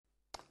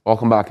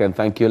Welcome back and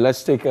thank you.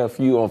 Let's take a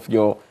few of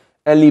your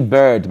early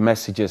bird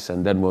messages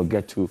and then we'll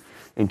get to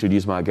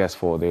introduce my guest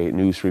for the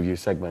news review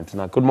segment.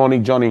 Now, good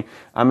morning, Johnny.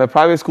 I'm a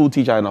private school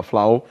teacher in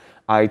Aflao.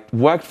 I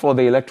worked for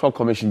the Electoral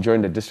Commission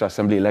during the District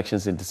Assembly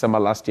elections in December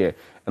last year,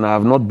 and I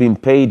have not been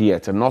paid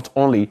yet, and not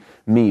only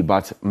me,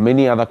 but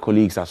many other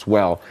colleagues as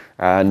well.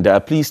 And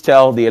please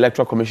tell the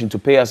Electoral Commission to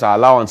pay us our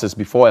allowances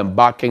before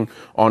embarking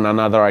on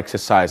another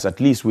exercise. At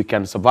least we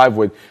can survive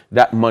with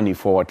that money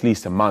for at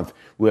least a month.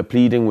 We're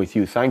pleading with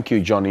you. Thank you,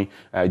 Johnny.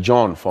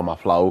 John from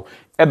Aflao.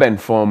 Eben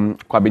from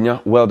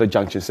Kwabinya Welder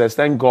Junction says,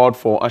 thank God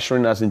for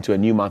ushering us into a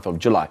new month of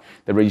July.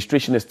 The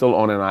registration is still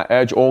on and I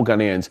urge all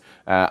Ghanaians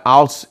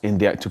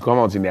to come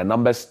out in their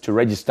numbers to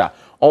register.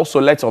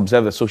 Also, let's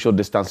observe the social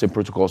distancing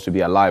protocols to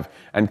be alive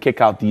and kick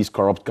out these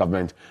corrupt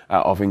government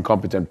of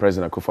incompetent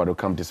President Akufo-Addo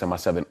come December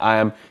 7. I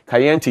am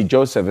Kayenti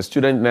Joseph, a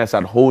student nurse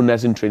at Whole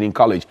Nursing Training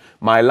College.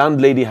 My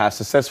landlady has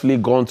successfully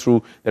gone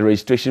through the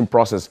registration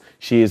process.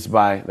 She is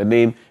by the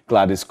name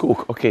Gladys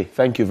Cook. Okay,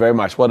 thank you very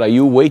much. What are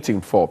you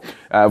waiting for?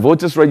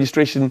 Voters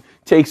registration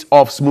takes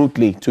off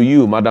smoothly to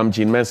you, Madam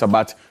Jean Mensah,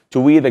 but to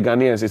we, the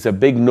Ghanaians, it's a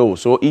big no.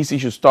 So EC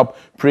should stop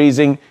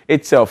praising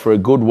itself for a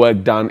good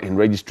work done in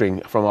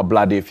registering. From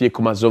Ablade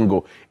Fiekuma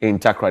Zongo in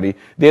Takrady.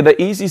 The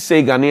EC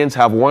say Ghanaians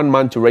have 1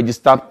 month to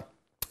register.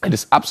 It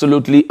is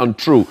absolutely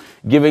untrue.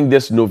 Given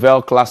this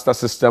novel cluster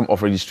system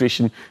of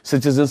registration,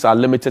 citizens are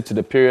limited to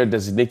the period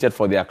designated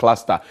for their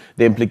cluster.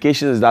 The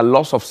implication is that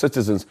lots of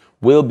citizens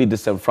will be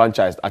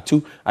disenfranchised.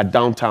 Atu at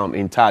downtown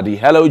in Tadi.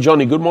 Hello,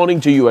 Johnny. Good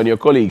morning to you and your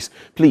colleagues.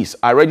 Please,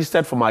 I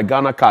registered for my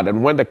Ghana card,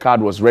 and when the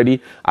card was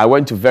ready, I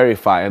went to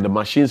verify, and the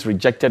machines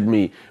rejected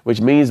me,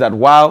 which means that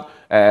while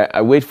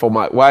I wait for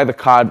why the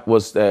card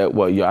was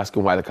well, you're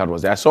asking why the card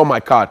was there. I saw my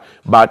card,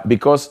 but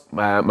because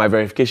my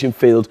verification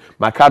failed,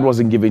 my card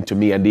wasn't given to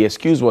me, and the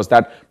excuse was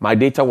that my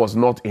data was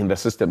not in the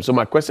system. So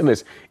my question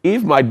is,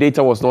 if my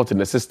data was not in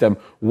the system,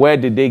 where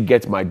did they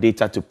get my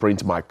data to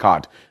print my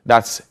card?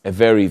 That's a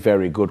very,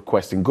 very good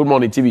question. Good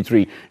morning,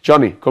 TV3.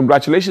 Johnny,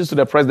 congratulations to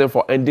the president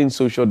for ending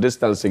social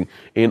distancing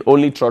in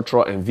only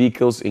trotro and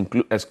vehicles,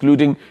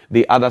 excluding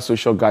the other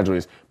social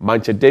gatherings.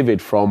 Manche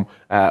David from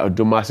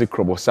Domasi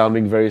Krobo,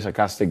 sounding very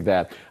sarcastic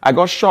there. I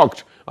got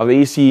shocked of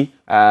the EC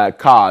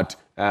card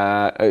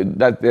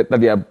that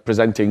they are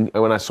presenting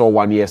when I saw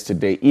one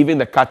yesterday. Even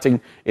the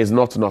cutting is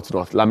not.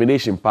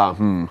 Lamination pa.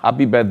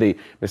 Happy birthday,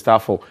 Mr.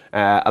 Afo.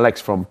 Alex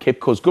from Cape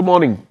Coast. Good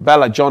morning,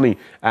 Bella, Johnny,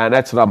 and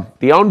Etram.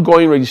 The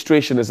ongoing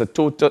registration is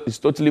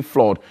totally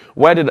flawed.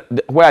 Where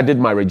I did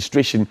my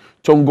registration,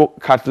 Tongo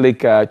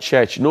Catholic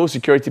Church, no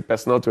security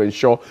personnel to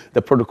ensure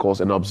the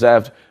protocols and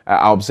observed,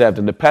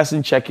 and the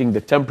person checking the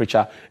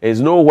temperature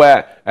is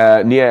nowhere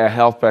near a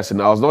health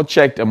person. I was not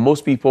checked, and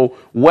most people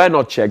were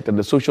not checked, and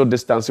the social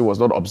distancing was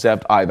not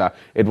observed either.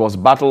 It was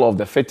battle of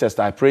the fittest.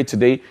 I pray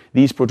today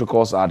these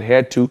protocols are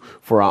adhered to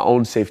for our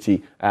own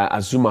safety.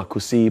 Azuma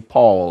Kusi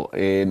Paul,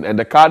 and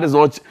the card is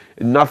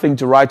nothing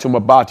to write home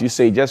about. You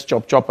say just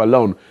chop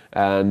alone.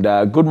 And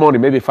good morning,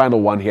 maybe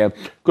final one here.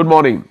 Good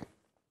morning,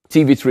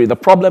 TV3. The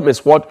problem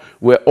is what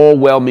we're all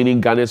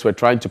well-meaning Ghanaians were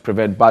trying to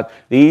prevent, but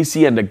the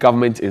EC and the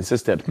government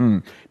insisted.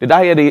 Did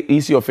I hear the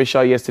EC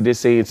official yesterday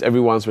say it's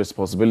everyone's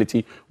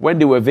responsibility when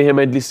they were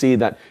vehemently saying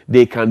that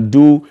they can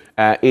do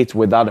it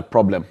without a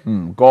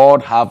problem?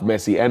 God have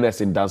mercy.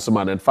 NS in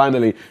Dansuman. And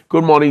finally,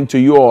 good morning to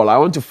you all. I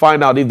want to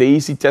find out if the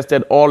EC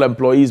tested all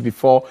employees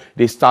before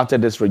they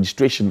started this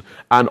registration,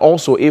 and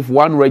also if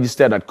one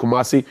registered at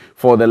Kumasi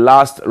for the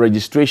last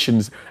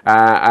registrations,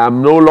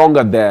 I'm no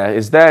longer there.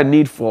 Is there a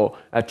need for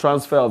a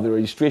transfer of the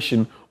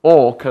registration,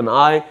 or can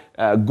I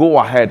go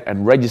ahead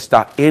and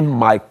register in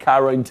my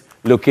current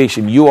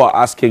location? You are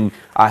asking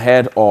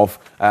ahead of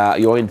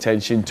your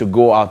intention to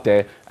go out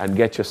there and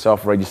get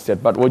yourself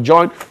registered. But we'll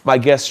join my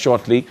guests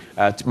shortly.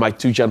 My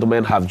two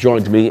gentlemen have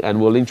joined me, and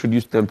we'll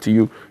introduce them to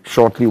you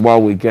shortly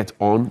while we get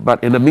on.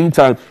 But in the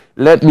meantime,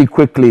 let me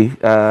quickly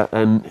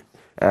and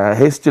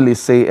hastily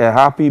say a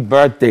happy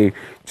birthday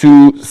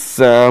to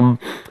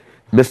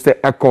Mr.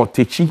 Eko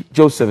Tichi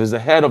Joseph. Is the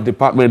head of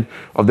department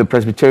of the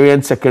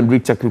Presbyterian Secondary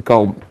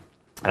Technical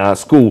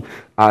School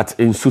at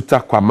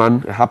Insuta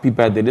Kwaman. A happy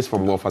birthday. This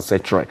from Wolfa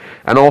Setre.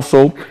 And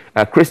also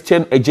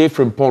Christian Ej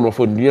Frimpong of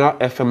Onuya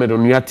FM and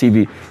Onuya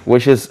TV,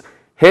 which is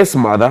his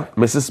mother,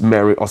 Mrs.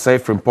 Mary Osei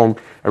Frimpong,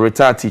 a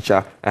retired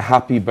teacher. A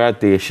happy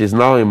birthday. She's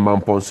now in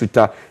Mampong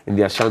Suta in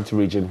the Ashanti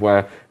region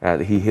where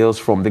he hails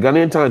from. The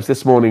Ghanaian Times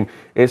this morning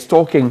is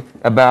talking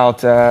about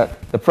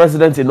the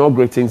president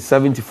inaugurating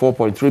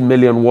 74.3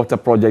 million water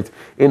project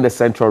in the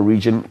central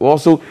region.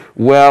 Also,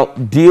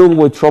 deal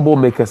with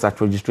troublemakers at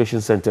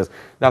registration centers.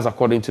 That's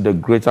according to the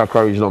Greater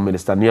Accra Regional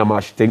Minister, Niyama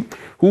Ashiteng.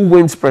 Who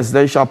wins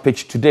presidential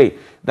pitch today?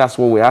 That's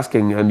what we're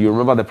asking. And you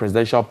remember the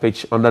presidential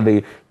pitch under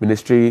the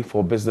Ministry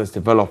for Business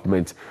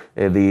Development,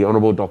 the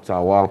Honorable Dr.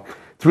 Awal.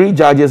 3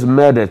 judges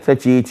murdered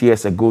 38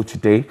 years ago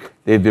today.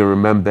 They've been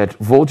remembered.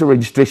 Voter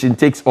registration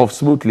takes off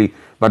smoothly,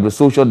 but with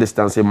social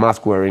distancing,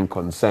 mask wearing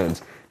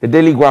concerns. The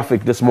Daily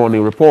Graphic this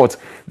morning reports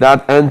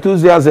that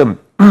enthusiasm,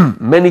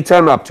 many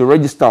turn up to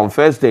register on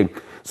Thursday.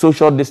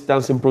 Social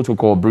distancing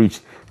protocol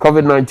breached.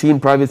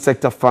 COVID-19 private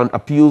sector fund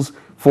appeals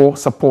for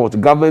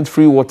support. Government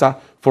free water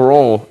for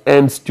all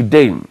ends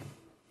today.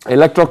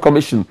 Electoral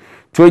Commission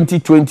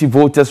 2020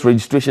 voters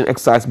registration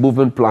exercise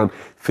movement plan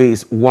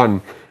phase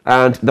 1.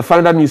 And the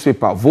final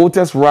newspaper,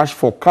 voters rush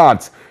for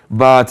cards,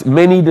 but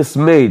many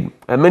dismayed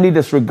and many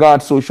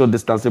disregard social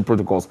distancing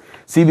protocols.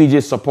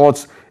 CBJ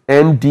supports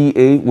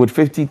NDA with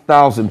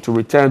 50,000 to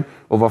return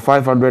over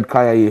 500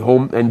 KIA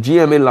home, and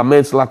GMA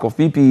laments lack of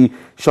PPE,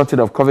 shortage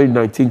of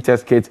COVID-19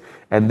 test kits,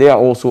 and they are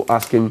also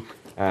asking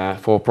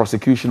for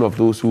prosecution of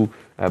those who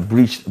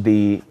breached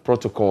the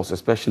protocols,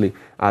 especially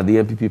at the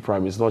MPP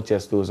primaries, not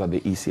just those at the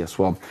EC as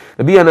well.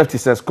 The BNFT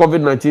says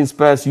COVID-19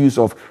 spares use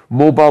of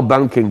mobile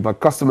banking, but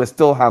customers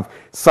still have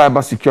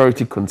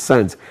cybersecurity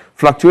concerns.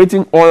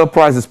 Fluctuating oil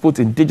prices put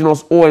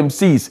indigenous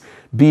OMCs,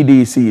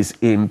 BDCs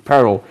in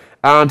peril.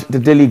 And the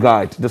Daily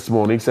Guide this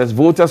morning says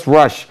voters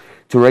rush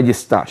to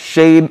register.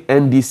 Shame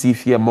NDC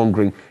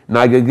fear-mongering.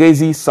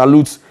 Nagagezi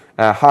salutes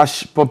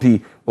Hush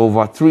Puppy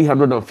over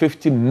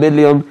 350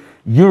 million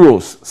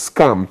euros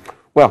scam.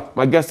 Well,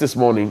 my guest this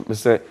morning,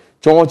 Mr.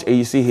 George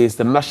Ayisi, he is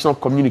the National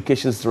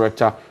Communications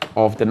Director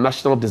of the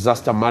National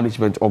Disaster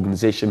Management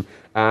Organization,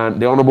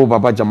 and the Honorable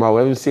Baba Jamal. We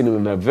haven't seen him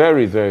in a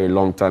very, very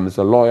long time. He's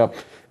a lawyer,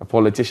 a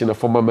politician, a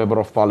former member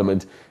of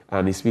parliament,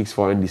 and he speaks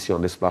for NDC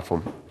on this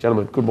platform.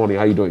 Gentlemen, good morning.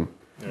 How are you doing?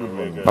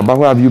 Good. Baba,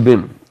 where have you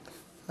been?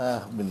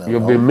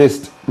 You've been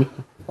missed.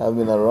 I've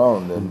been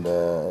around, and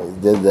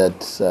it's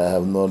just that I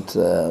have not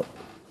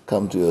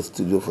come to your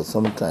studio for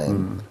some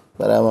time.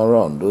 But I'm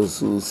around. Those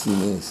who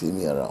see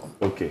me around.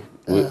 Okay.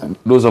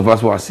 Those of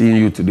us who are seeing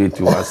you today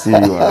too are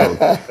seeing you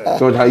around.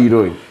 George, how are you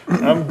doing?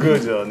 I'm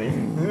good, Johnny.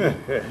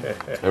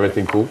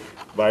 Everything cool?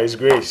 By His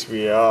grace,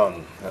 we are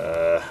on.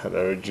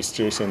 The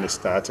registration is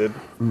started,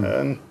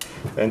 and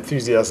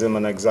enthusiasm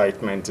and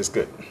excitement is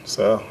good.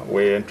 So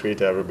we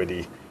entreat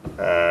everybody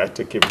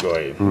to keep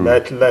going.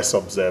 But let's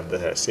observe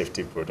the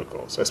safety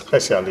protocols,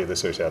 especially the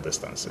social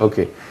distancing.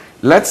 Okay.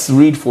 Let's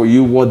read for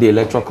you what the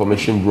Electoral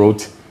Commission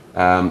wrote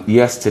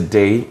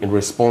yesterday in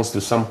response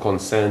to some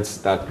concerns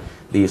that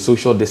the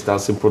social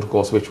distancing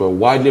protocols, which were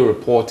widely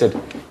reported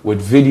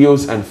with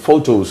videos and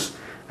photos.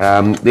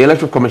 The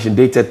Electoral Commission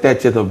dated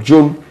 30th of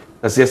June,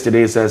 as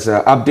yesterday, says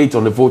update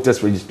on the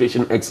voters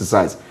registration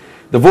exercise.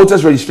 The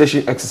voters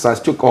registration exercise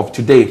took off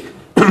today,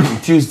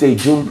 Tuesday,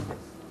 June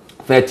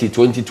 30,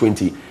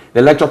 2020. The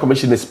Electoral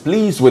Commission is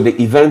pleased with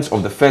the events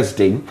of the first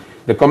day.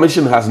 The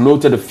Commission has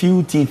noted a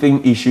few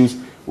teething issues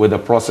with the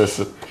process.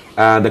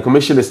 The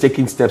Commission is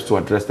taking steps to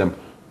address them.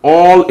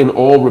 All in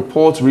all,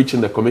 reports reaching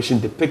the Commission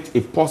depict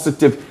a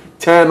positive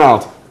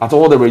turnout at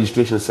all the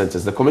registration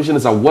centers. The Commission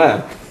is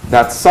aware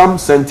that some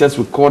centers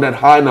recorded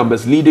high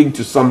numbers, leading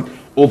to some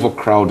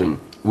overcrowding.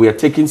 We are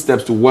taking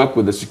steps to work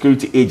with the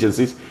security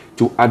agencies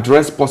to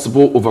address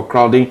possible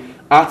overcrowding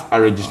at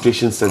our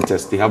registration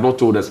centers. They have not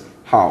told us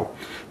how.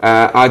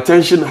 Our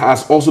attention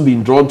has also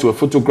been drawn to a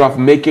photograph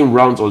making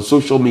rounds on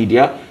social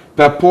media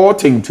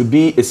purporting to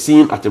be a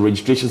scene at the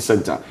registration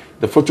center.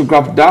 The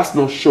photograph does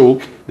not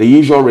show the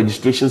usual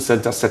registration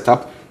center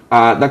setup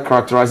that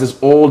characterizes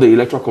all the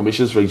Electoral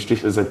Commission's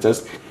registration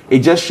centers. It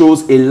just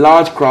shows a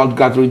large crowd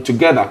gathering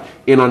together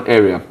in an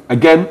area.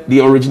 Again,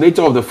 the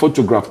originator of the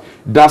photograph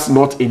does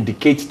not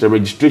indicate the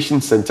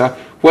registration center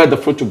where the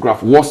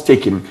photograph was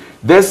taken.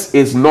 This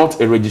is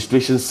not a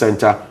registration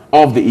center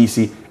of the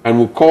EC, and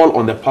we call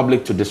on the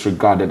public to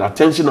disregard it.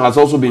 Attention has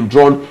also been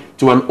drawn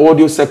to an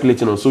audio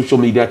circulating on social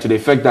media to the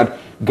effect that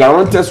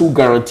guarantors who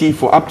guarantee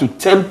for up to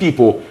 10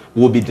 people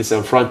will be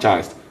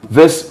disenfranchised.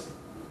 This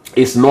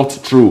is not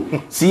true.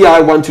 CI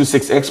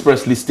 126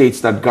 expressly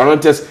states that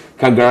guarantors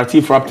can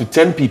guarantee for up to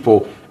 10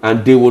 people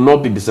and they will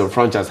not be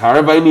disenfranchised.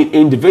 However, any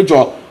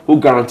individual who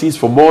guarantees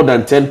for more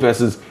than 10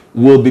 persons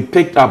will be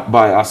picked up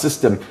by our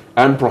system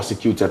and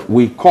prosecuted.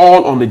 We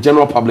call on the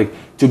general public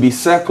to be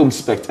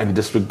circumspect and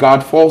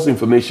disregard false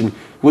information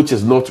which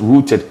is not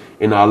rooted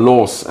in our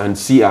laws and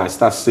CIs.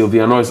 That's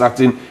Sylvia Noyes,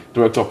 Acting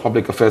Director of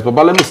Public Affairs. But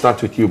let me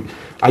start with you.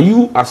 Are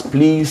you as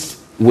pleased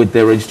with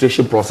the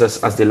registration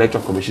process as the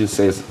Electoral Commission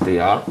says they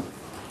are?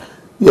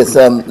 Yes,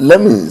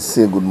 let me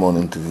say good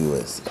morning to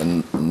viewers,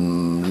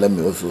 and let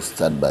me also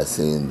start by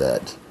saying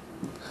that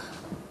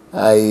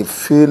I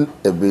feel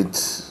a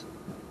bit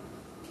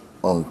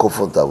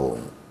uncomfortable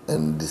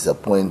and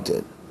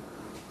disappointed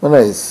when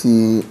I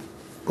see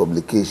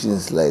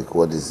publications like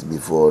what is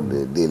before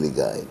the Daily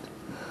Guide,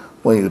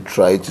 when you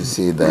try to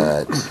say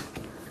that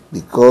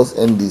because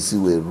NDC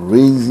were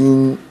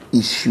raising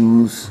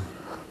issues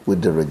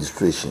with the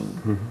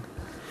registration,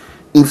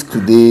 if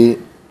today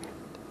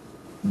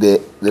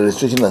the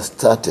registration has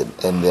started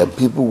and there are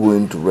people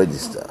going to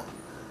register,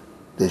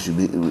 we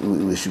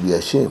should be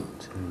ashamed.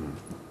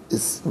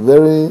 It's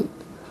very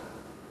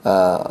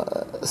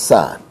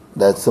sad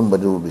that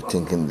somebody will be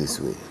thinking this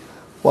way.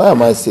 Why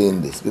am I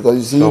saying this?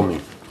 Because you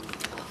see,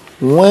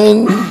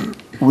 when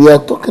we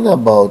are talking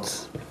about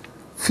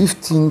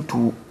 15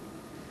 to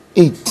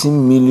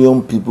 18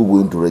 million people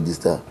going to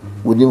register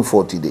within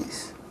 40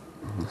 days.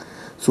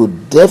 So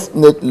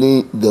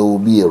definitely there will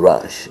be a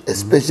rush,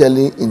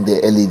 especially in the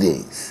early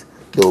days.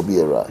 There will be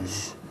a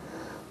rush.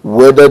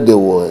 whether there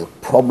were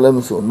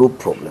problems or no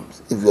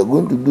problems. If you are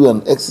going to do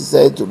an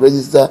exercise to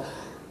register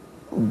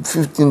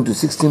 15 to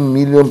 16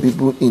 million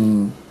people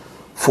in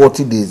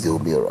 40 days, there will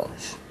be a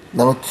rush.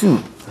 Now, two,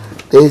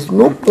 there is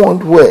no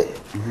point where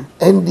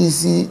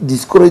NDC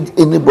discourage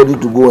anybody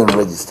to go and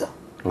register.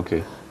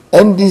 Okay.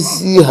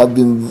 NDC have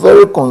been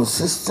very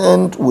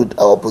consistent with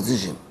our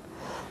position.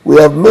 We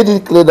have made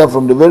it clear that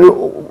from the very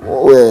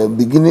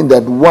beginning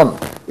that one,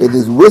 it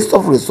is waste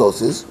of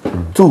resources.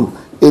 Two,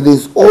 it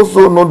is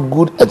also not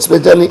good,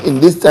 especially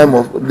in this time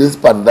of this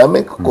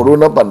pandemic,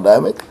 corona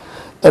pandemic.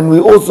 And we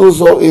also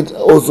saw it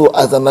also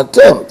as an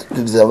attempt to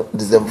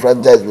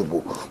disenfranchise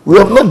people. We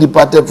have not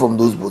departed from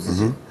those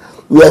positions.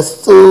 We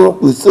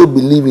still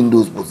believe in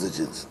those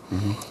positions.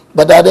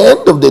 But at the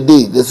end of the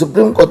day, the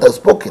Supreme Court has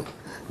spoken,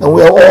 and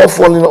we are all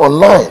falling on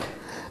line.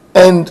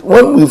 And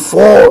when we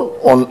fall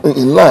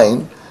in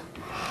line,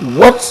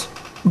 what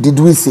did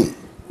we say?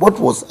 What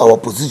was our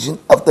position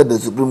after the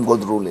Supreme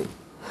Court ruling?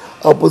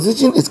 Our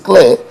position is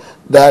clear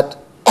that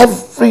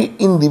every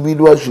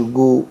individual should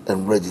go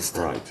and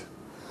register. Right.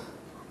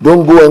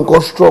 Don't go and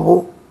cause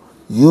trouble.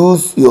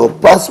 Use your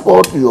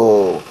passport,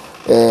 your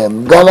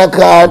Ghana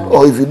card,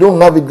 or if you don't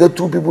have it, get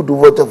two people to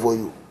vote for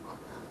you.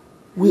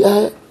 We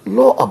are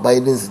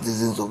law-abiding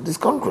citizens of this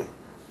country.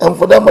 And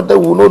for that matter,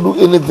 we will not do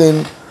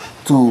anything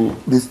to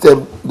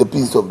disturb the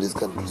peace of this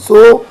country.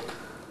 So,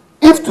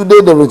 if today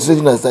the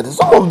registration has started,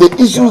 some of the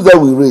issues that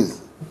we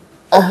raise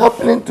are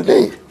happening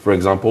today. For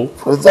example?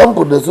 For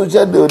example,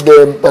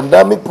 the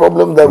pandemic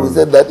problem that we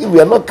said that if we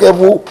are not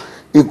careful,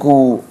 it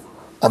could,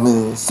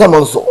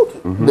 summon sword.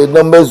 The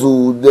numbers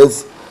will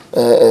just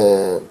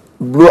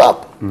blow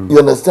up. You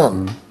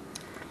understand?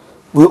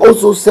 We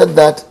also said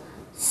that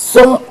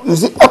you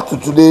see, up to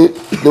today,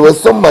 there were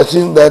some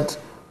machines that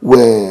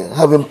were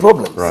having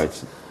problems.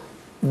 Right.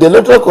 The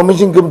Electoral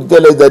Commission came to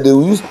tell us that they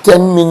will use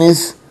 10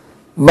 minutes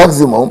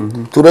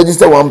maximum to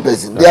register one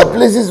person. There are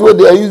places where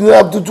they are using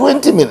up to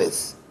 20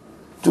 minutes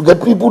to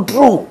get people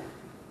through.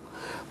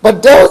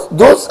 But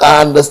those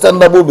are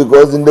understandable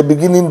because in the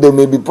beginning there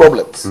may be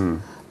problems.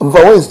 In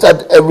fact, when you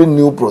start every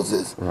new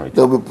process,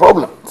 there will be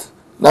problems.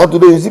 Now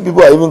today you see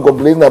people are even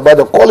complaining about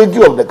the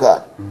quality of the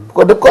card.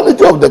 Because the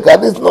quality of the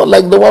card is not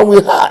like the one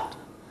we had.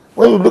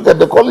 When you look at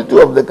the quality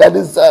of the card,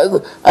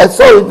 I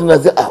saw it and I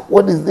said,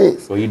 what is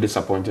this? Were you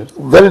disappointed?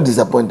 Very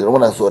disappointed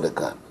when I saw the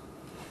card.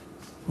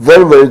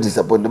 Very, very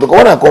disappointed. Because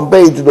when I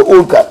compare it to the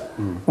old card,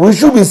 we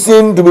should be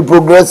seen to be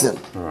progressing.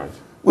 Right.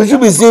 We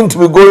should be seen to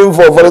be going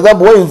for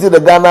example, when you see the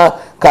Ghana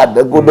card,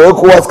 the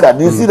ECOWAS card,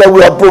 you see that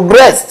we have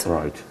progressed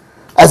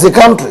as a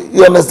country.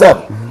 You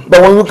understand?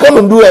 But when you come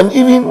and do it, and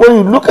even when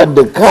you look at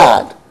the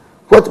card,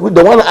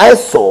 the one I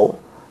saw,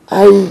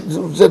 I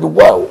said,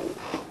 wow,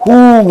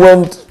 who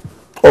went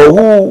or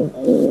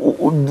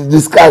who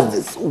discussed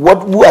this?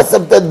 Who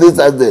accepted this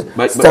as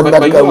the standard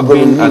card? But you have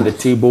been at the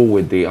table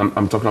with the,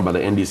 I'm talking about the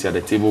NDC, at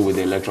the table with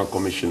the Electoral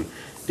Commission.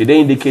 Did they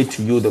indicate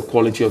to you the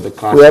quality of the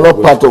card? We are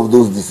not part of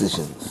those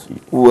decisions.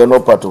 We were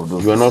not part of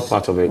those. You were not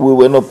part of it? We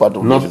were not part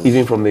of Not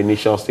even from the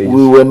initial stages?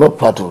 We were not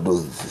part of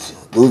those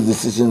decisions. Those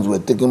decisions were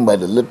taken by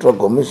the Electoral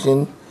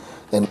Commission,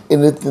 and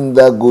anything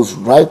that goes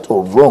right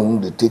or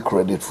wrong, they take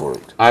credit for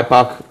it.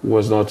 IPAC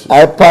was not?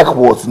 IPAC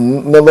was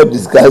never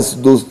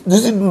discussed. Those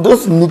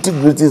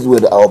nitty-gritties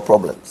were our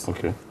problems.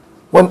 Okay.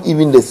 When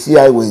even the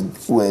CI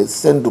were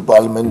sent to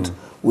Parliament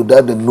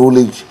without the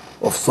knowledge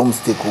of some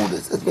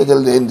stakeholders,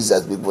 especially the NDC. I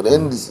speak for the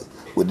NDC.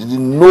 We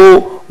didn't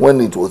know when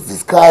it was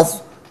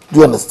discussed. Do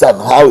you understand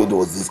how it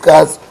was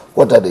discussed?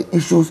 What are the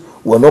issues?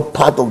 We're not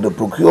part of the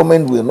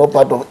procurement. We're not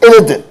part of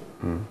anything.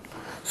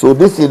 So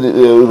this is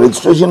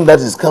registration that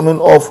is coming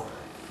off.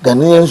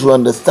 Ghanaians should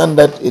understand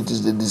that it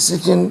is the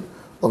decision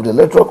of the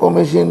Electoral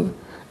Commission,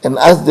 and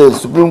as the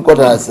Supreme Court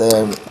has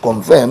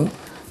confirmed,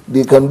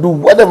 they can do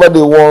whatever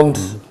they want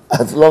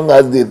as long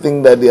as they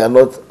think that they are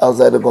not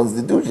outside the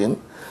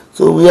Constitution.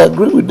 So we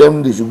agree with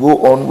them. They should go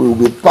on. We will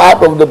be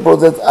part of the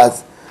process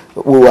as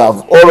we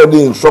have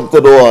already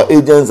instructed all our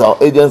agents. Our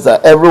agents are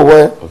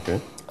everywhere. Okay.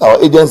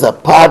 Our agents are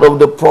part of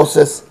the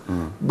process.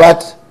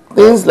 But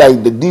things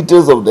like the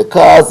details of the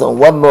cars and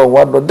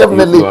whatnot,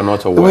 definitely. You are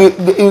not aware.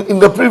 In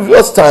the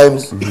previous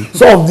times,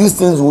 some of these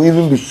things will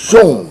even be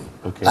shown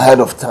ahead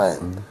of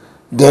time.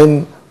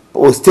 Then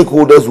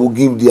stakeholders will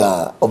give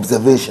their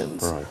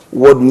observations.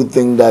 What do you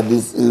think that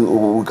this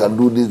we can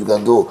do this, we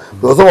can do?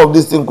 Because some of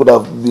these things could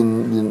have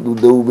been,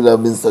 there would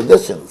have been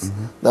suggestions.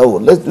 Now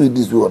let's do it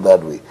this way or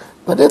that way.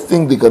 But they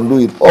think they can do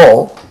it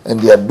all, and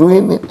they are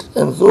doing it.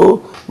 And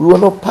so we were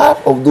not part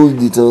of those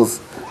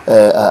details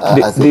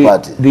as a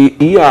party.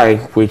 The EI,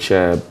 which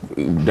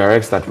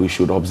directs that we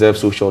should observe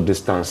social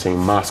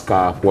distancing, mask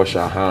up, wash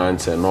our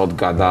hands, and not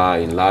gather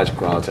in large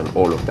crowds and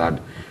all of that,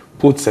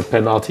 puts a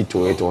penalty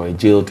to it or a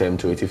jail term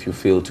to it if you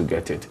fail to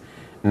get it.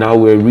 Now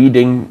we're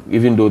reading,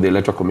 even though the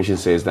Electoral Commission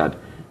says that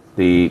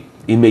the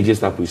images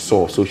that we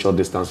saw, social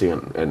distancing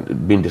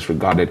and being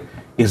disregarded,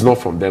 is not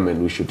from them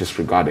and we should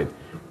disregard it.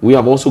 We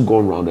have also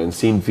gone around and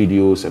seen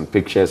videos and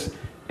pictures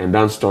and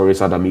done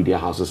stories at other media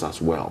houses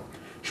as well.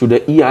 Should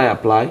the EI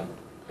apply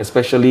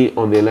especially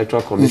on the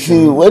Electoral You Commission?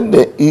 see, when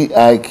the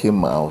EI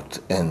came out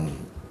and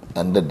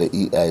under the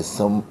EI,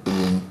 some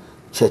even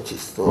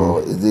churches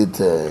or is it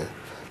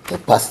the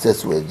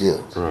pastors were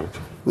jailed. Right.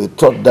 We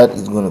thought that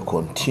is going to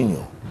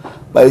continue.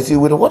 But you see,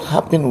 with what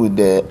happened with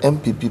the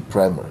MPP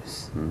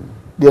primaries, do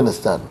you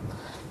understand?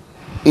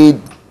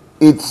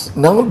 It's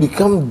now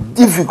become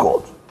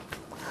difficult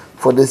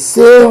for the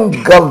same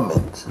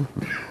government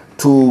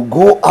to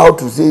go out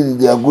to say that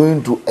they are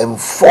going to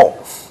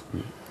enforce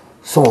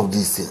some of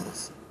these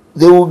things.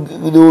 They will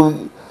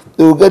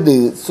get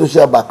the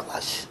social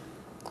backlash.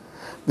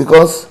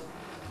 Because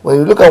when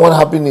you look at what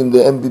happened in the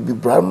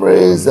MPP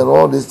primaries and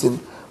all these things,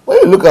 when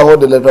you look at what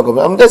the electoral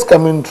commission, I'm just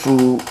coming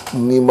through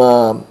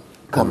Nima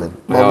coming,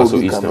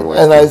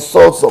 and I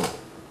saw some.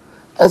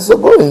 I said,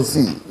 go and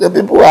see. The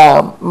people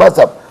are messed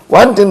up.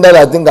 One thing that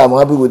I think I'm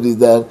happy with is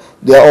that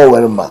they are all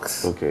wearing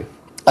masks. Okay.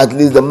 At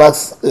least the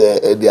masks,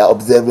 they are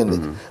observing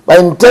it. But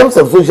in terms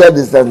of social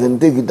distancing,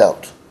 take it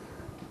out.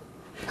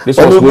 This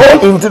when was, you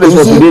go into this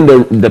was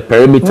within the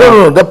perimeter?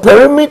 No, the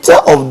perimeter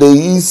of the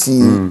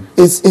EC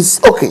is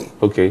okay.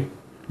 Okay.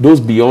 Those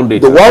beyond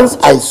it? The ones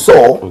I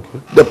saw,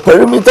 the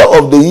perimeter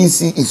of the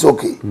EC is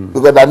okay.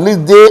 Because at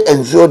least they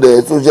ensure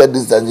the social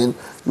distancing.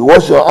 You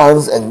wash your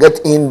hands and get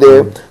in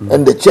there,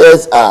 and the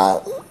chairs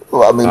are,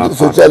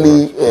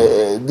 socially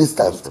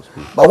distanced.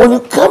 But when you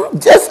come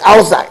just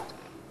outside,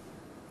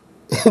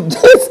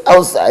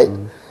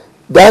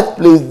 that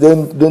place,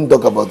 don't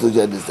talk about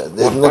social distance.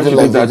 There's nothing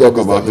like social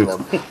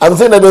distancing. I'm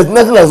saying that there's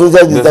nothing like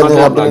social distancing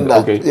happening there.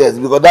 Okay. Yes,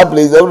 because that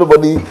place,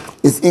 everybody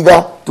is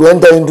eager to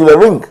enter into the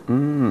ring.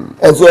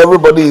 And so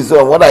everybody is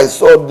on. What I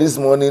saw this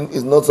morning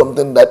is not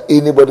something that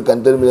anybody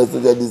can tell me that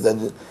social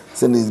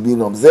distancing is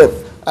being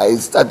observed. I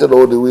started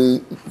all the way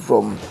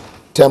from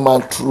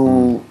Tema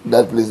through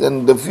that place.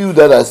 And the few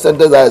that are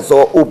centers I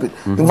saw open.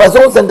 In fact,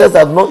 some centers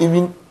have not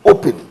even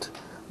opened.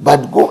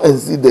 But go and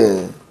see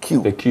the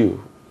queue. The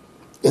queue.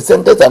 The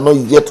centers are not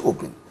yet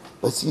open.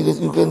 But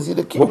seriously, you can see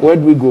the queue. Where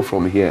do we go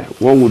from here?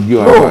 What would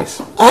you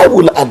advise? I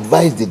will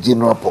advise the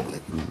general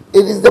public.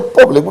 It is the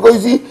public.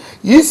 Because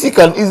you see,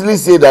 can easily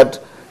say that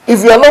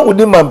if you are not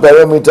within my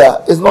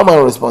perimeter, it's not my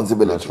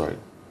responsibility. That's right.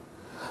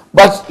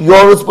 But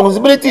your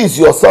responsibility is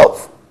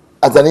yourself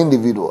as an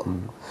individual.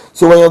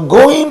 So when you're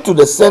going to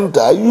the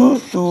center, you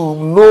should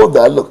know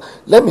that, look,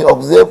 let me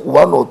observe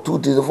 1 or 2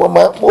 things for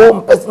my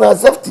own personal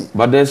safety.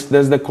 But there's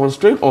the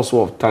constraint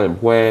also of time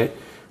where,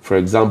 for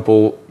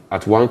example,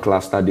 at one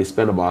cluster, they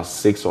spend about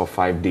 6 or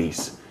 5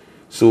 days.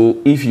 So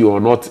if you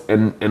are not,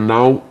 and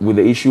now with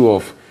the issue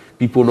of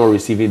people not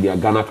receiving their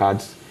Ghana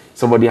cards,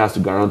 somebody has to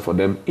garant for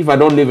them. If I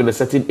don't live in a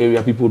certain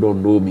area, people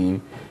don't know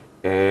me,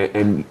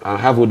 and I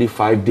have only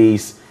 5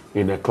 days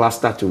in a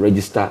cluster to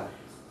register,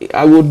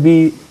 I would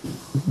be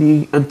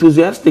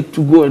enthusiastic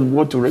to go and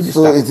want to register.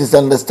 So it is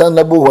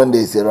understandable when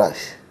there is a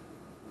rush.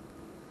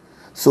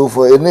 So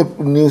for any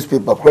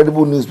newspaper,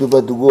 credible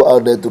newspaper, to go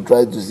out there to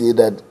try to say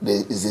that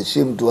there is a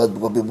shame to us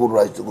because people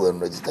rush to go and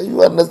register,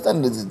 you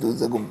understand the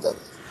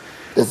circumstances.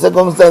 The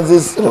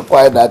circumstances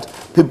require that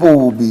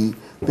people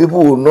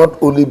will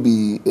not only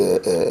be,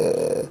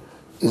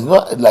 it's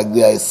not like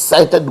they are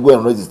excited to go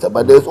and register,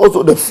 but there's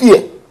also the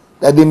fear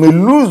that they may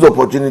lose the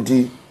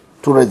opportunity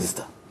to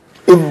register.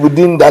 If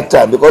within that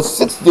time, because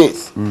 6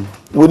 days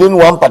within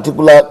one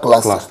particular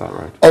cluster,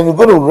 right. And you're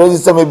going to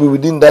register maybe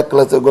within that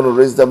cluster, you're going to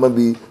register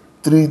maybe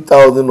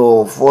 3,000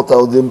 or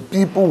 4,000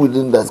 people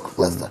within that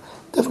cluster.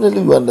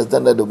 Definitely you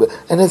understand that.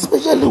 And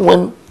especially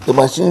when the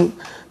machine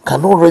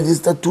cannot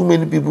register too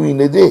many people in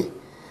a day.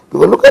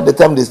 Because look at the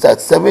time they start,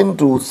 7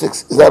 to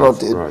 6, is that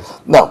not it? Right.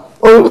 Now,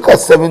 when you look at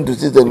 7 to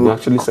 6, then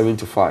actually 7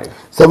 to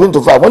 5. 7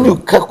 to 5, when you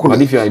calculate.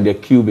 But if you're in the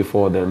queue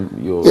before, then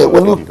you're. Yeah,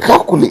 when you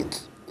calculate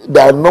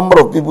the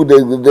number of people,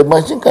 the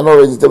machine cannot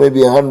register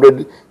maybe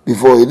 100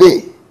 before a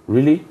day.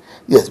 Really?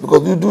 Yes,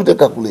 because you do the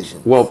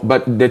calculation. Well,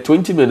 but the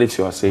 20 minutes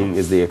you are saying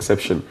is the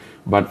exception.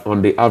 But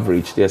on the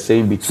average, they are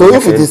saying between. So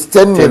if it is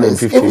 10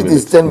 minutes, if it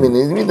is 10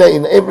 minutes, it means that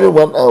in every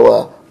 1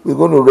 hour, we're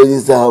going to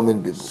register how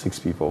many people? 6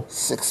 people.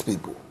 6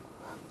 people.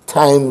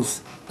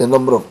 Times the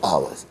number of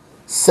hours.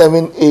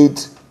 7,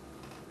 8,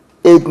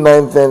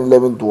 9, 10,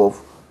 11, 12.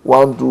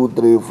 1, 2,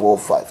 3, 4,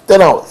 5.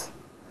 10 hours.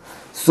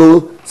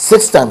 So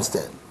 6 times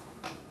 10.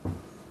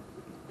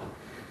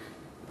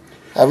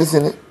 Have you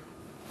seen it?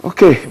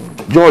 Okay.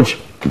 George,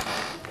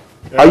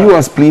 are you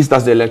as pleased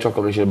as the Electoral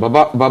Commission?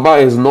 Baba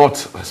is not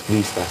as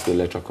pleased as the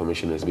Electoral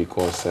Commission is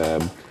because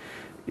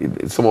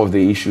some of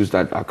the issues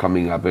that are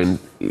coming up. And,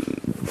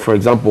 for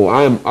example,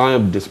 I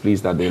am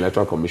displeased that the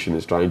Electoral Commission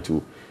is trying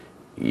to,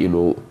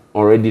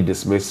 already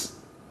dismiss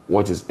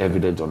what is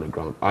evident on the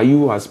ground. Are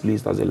you as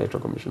pleased as the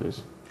Electoral Commission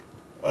is?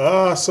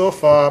 So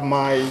far,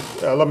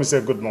 let me say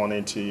good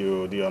morning to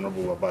you, the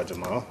Honorable Baba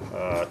Jamal,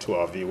 to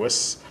our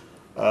viewers.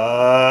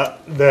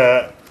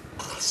 The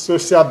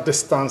social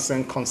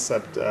distancing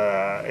concept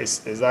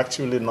is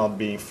actually not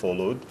being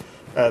followed,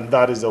 and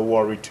that is a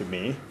worry to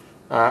me.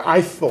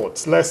 I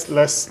thought,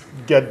 let's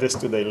get this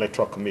to the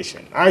Electoral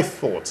Commission. I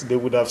thought they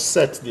would have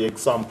set the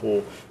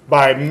example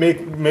by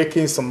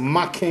making some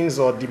markings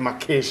or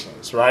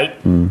demarcations, right?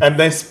 And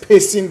then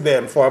spacing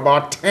them for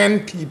about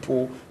 10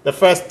 people, the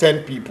first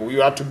 10 people.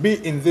 You have to be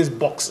in these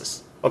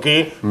boxes,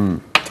 okay?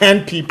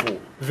 10 people.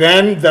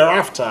 Then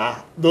thereafter,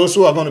 those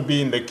who are going to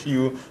be in the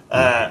queue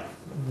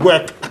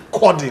work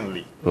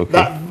accordingly. Okay.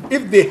 That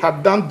if they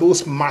had done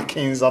those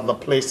markings of the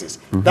places,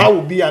 that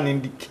would be an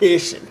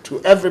indication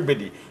to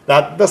everybody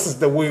that this is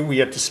the way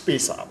we are to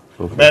space out.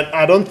 Okay. But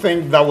I don't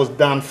think that was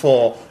done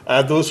for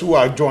those who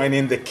are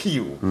joining the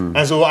queue.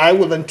 And so I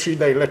will entreat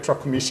the Electoral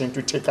Commission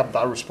to take up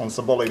that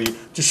responsibility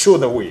to show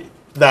the way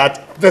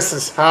that this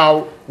is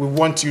how we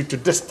want you to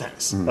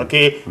distance,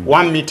 okay?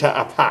 1 meter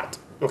apart,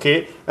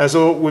 okay? And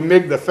so we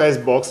make the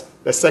first box,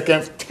 the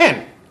second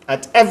 10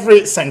 at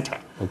every center.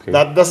 Okay.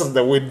 That this is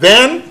the way.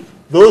 Then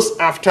those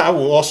after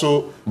will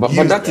also But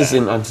that is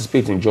in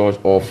anticipating, George,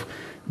 of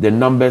the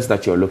numbers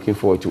that you're looking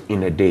forward to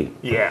in a day.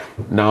 Yeah.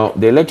 Now,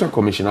 the Electoral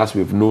Commission, as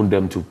we've known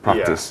them to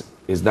practice,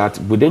 is that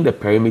within the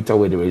perimeter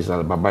where the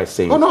Register Baba is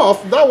saying, Oh no,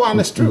 that one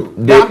is true.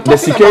 the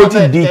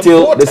security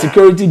detail, the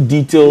security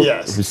detail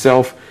Yes.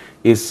 itself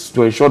is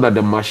to ensure that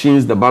the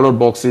machines, the ballot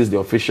boxes, the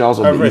officials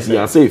of the Everything. EC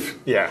are safe.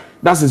 Yeah.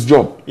 That's his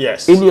job.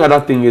 Yes. Any other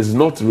thing is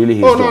not really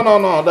his Oh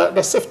job. no.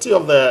 The safety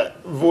of the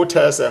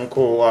voters and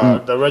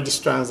the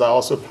registrants are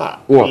also part.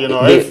 Well, you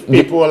know, if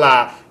people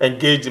are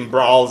engaged in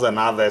brawls and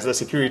others, the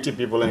security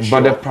people ensure.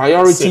 But the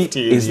priority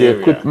safety in is the area.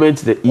 equipment,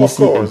 the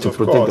EC, and to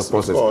protect the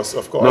process.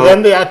 Of course. Now, And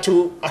then they are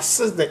to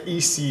assist the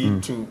EC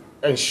to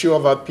ensure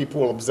that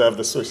people observe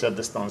the social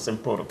distancing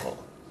protocol.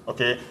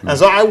 Okay? And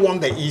so I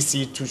want the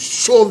EC to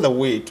show the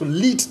way, to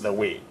lead the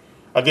way.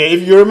 Okay,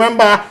 if you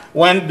remember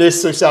when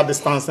this social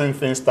distancing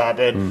thing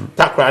started,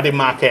 Takoradi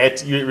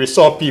Market, we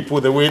saw people,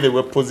 the way they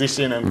were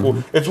positioned and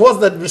cool. It was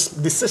the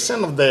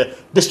decision of the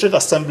district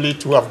assembly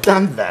to have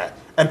done that,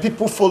 and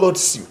people followed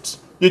suit.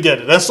 You get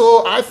it? And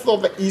so I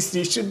thought the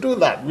EC should do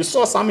that. We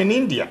saw some in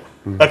India.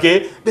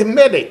 Okay, they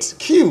made it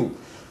queue.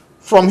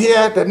 From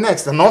here, the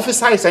next, an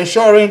officer is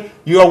ensuring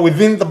you are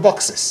within the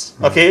boxes,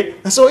 okay?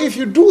 And so if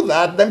you do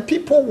that, then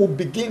people will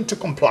begin to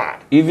comply.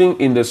 even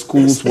in the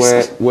schools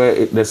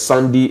where the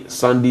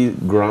sandy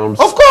grounds.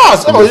 Of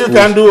course, in oh, the you schools.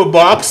 can do a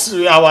box.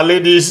 Our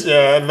ladies,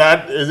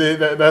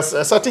 there's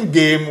a certain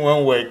game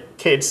when we're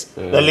kids,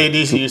 the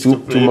ladies used to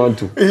play.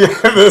 2-man-2.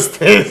 Yeah, those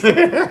things.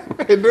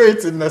 They do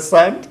it in the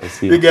sand.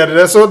 see. You get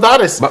it? So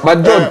that is But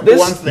John,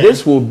 one thing.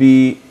 this will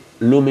be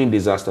looming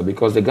disaster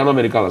because the Ghana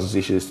Medical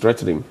Association is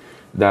threatening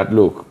that,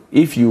 look,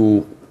 if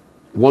you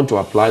want to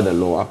apply the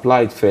law,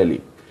 apply it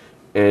fairly.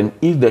 And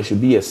if there should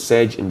be a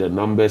surge in the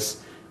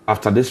numbers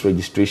after this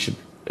registration,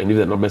 and if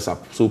the numbers are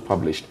so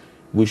published,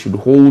 we should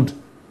hold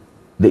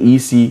the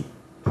EC,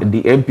 and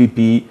the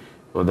MPP,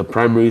 or the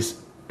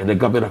primaries, and the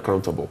government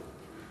accountable.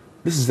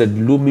 This is a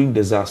looming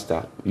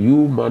disaster.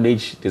 You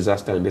manage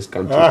disaster in this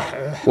country.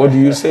 What do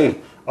you say?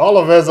 All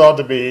of us ought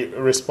to be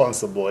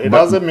responsible. It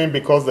doesn't mean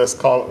because there's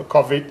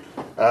COVID,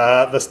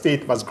 the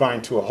state must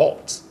grind to a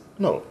halt.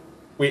 No.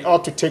 We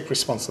ought to take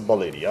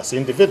responsibility as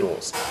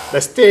individuals.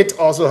 The state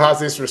also has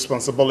this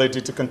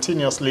responsibility to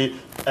continuously,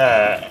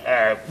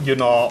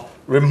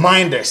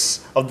 remind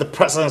us of the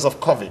presence of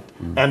COVID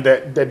and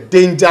the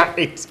danger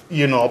it,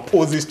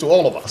 poses to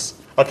all of us.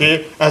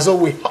 Okay, and so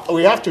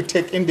we have to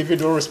take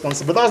individual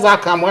responsibility. That's how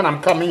come when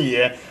I'm coming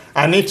here,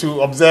 I need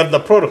to observe the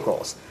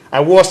protocols. I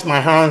wash my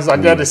hands, I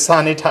get it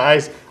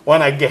sanitized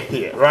when I get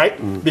here, right?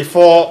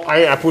 Before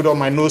I put on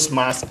my nose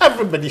mask,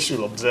 everybody should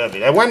observe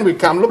it. And when we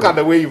come, look at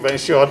the way you've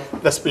ensured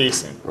the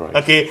spacing. Right.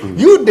 Okay,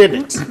 you did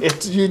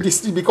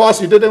it. Because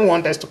you didn't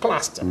want us to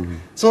cluster.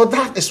 So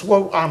that is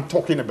what I'm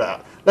talking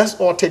about. Let's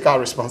all take our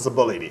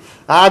responsibility.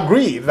 I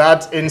agree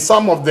that in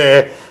some of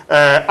the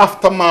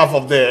aftermath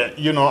of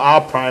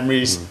our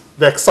primaries,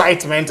 the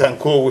excitement and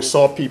we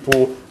saw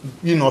people,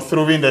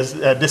 throwing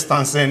the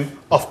distancing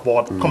off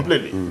board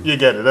completely. You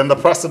get it. And the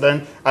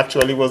president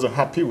actually wasn't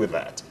happy with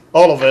that.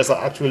 All of us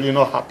are actually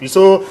not happy.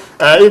 So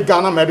if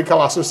Ghana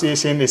Medical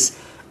Association is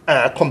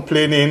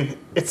complaining,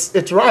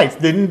 it's right.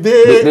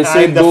 They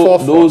say in the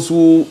forefront. those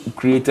who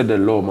created the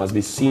law must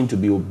be seen to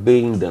be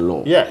obeying the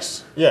law.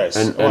 Yes.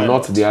 And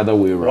not the other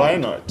way around. Why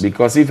not?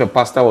 Because if a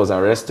pastor was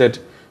arrested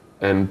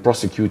and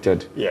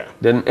prosecuted, Yeah.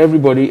 then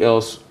everybody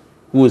else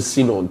who is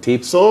seen on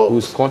tape,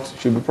 who's caught,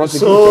 should be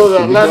prosecuted.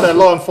 So let the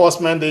law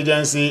enforcement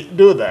agency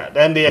do that.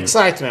 And the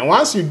excitement,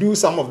 once you do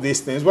some of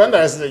these things, when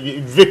there's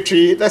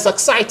victory, there's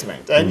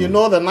excitement. And you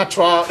know the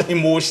natural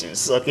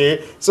emotions,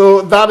 okay?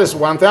 So that is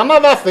one thing.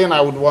 Another thing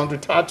I would want to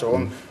touch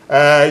on,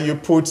 you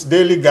put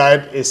Daily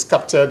Guide is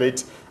captured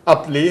it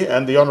aptly,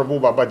 and the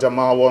Honorable Baba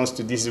Jamal wants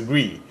to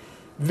disagree.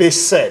 They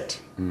said,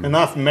 and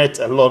I've met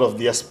a lot of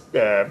these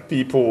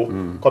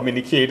people,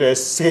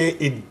 communicators, say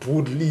it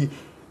boldly,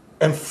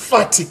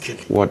 emphatically.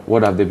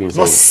 What have they been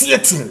saying? Not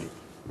certainly.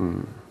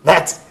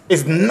 That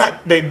is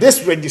not,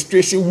 this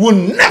registration will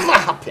never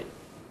happen.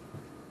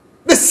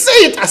 They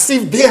say it as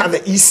if they are the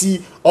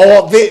EC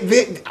or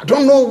they I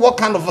don't know what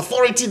kind of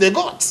authority they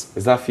got.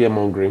 Is that fear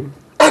mongering?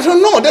 I I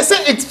don't know. They say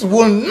it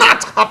will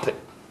not happen.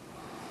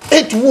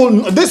 It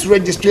will. This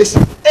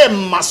registration,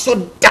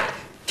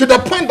 to the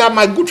point that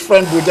my good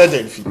friend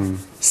Buja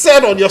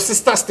said on your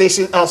sister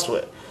station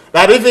elsewhere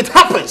that if it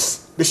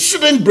happens, they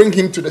shouldn't bring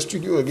him to the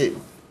studio again.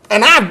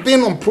 And I've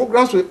been on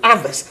programs with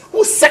others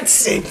who said the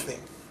same thing.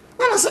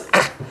 And I said,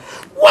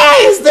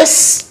 why is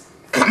this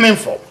coming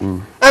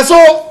from? And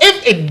so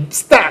if it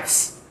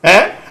starts,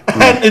 and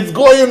it's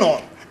going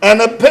on, and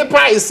the paper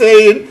is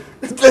saying,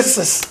 this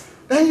is,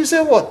 then you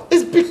say what?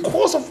 It's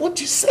because of what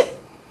you say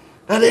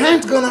that it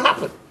ain't going to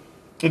happen.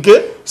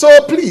 Okay?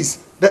 So please,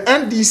 the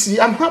NDC,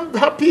 I'm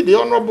happy the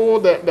Honorable,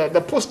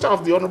 the poster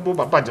of the Honorable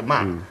Baba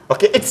Jamal.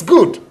 Okay, it's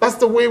good. That's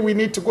the way we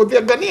need to go.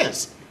 They're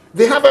Ghanaians.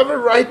 They have every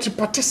right to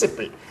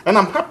participate. And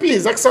I'm happy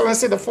His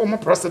Excellency, the former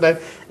president,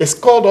 has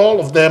called all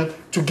of them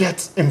to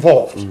get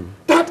involved.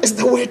 That is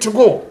the way to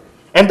go.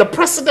 And the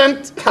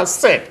president has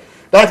said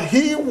that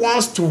he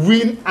wants to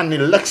win an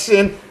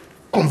election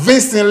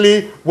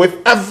convincingly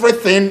with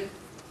everything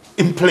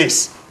in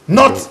place.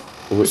 Not,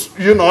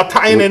 you know,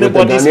 tying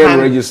anybody's with the Ghanaian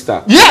hand.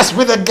 register. Yes,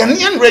 with a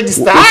Ghanaian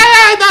register.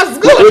 That's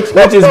good.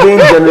 What is being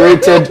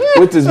generated?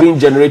 What is being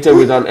generated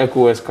with an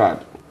ECOWAS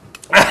card?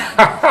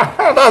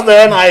 That's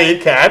the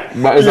NIA card.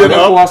 But it's you an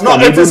know, ECOWAS no,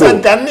 card, it is a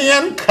know.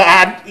 Ghanaian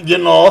card, you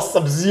know,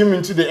 subsumed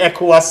into the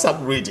ECOWAS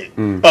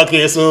sub-region.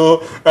 Okay,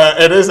 so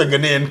it is a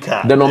Ghanaian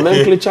card. The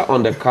nomenclature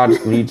on the card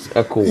reads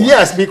ECOWAS.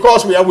 Yes,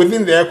 because we are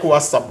within the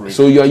ECOWAS sub-region.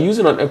 So you are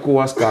using an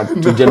ECOWAS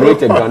card to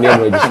generate a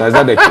Ghanaian register. Is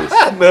that the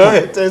case? No,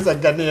 it is a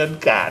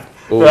Ghanaian card,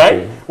 Okay.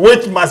 right?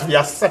 Which must be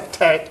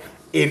accepted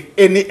in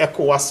any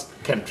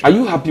ECOWAS country. Are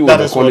you happy with That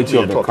the is what quality we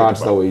are of the talking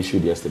cards about. that were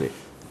issued yesterday?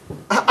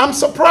 I'm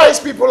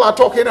surprised people are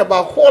talking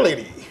about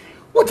quality.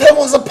 Well, there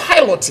was a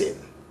piloting.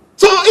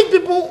 So if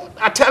people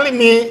are telling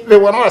me they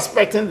were not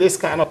expecting this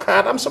kind of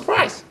card, I'm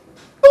surprised.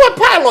 They were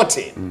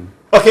piloting.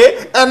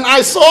 Okay? And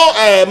I saw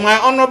my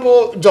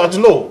Honorable George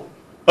Lowe,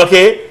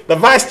 okay, the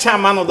vice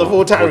chairman of the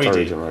Volta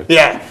region. Right.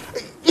 Yeah.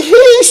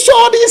 He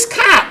showed his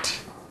card.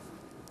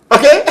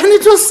 Okay? And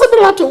it was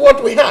similar to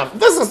what we have.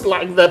 This is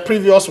like the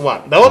previous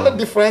one. The only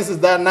difference is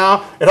that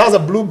now it has a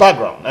blue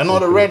background and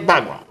not a red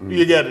background.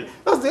 You get it?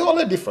 That's the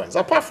only difference.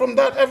 Apart from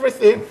that,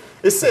 everything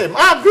is same.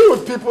 I agree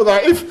with people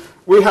that if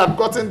we had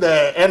gotten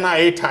the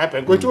NIA type,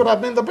 it would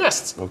have been the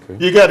best. Okay.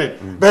 You get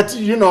it? But,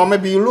 you know,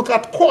 maybe you look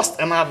at cost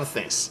and other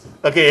things.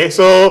 Okay?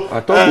 So,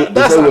 I thought we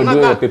that's said we're doing a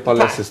another paperless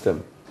part.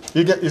 system.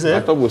 You say? I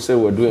thought we said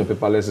we're doing a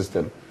paperless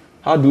system.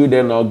 How do we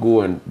then now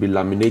go and be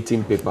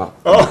laminating paper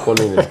and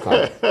calling it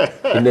card?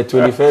 In the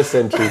 21st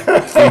century,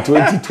 in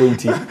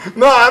 2020.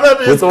 No, I mean,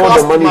 With it's all the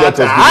cost money that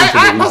matter. was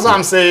given to the That's EC. what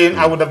I'm saying.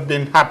 I would have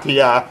been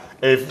happier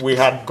if we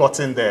had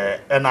gotten the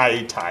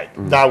NIA type.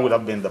 That would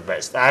have been the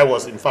best. I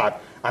was, in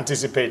fact,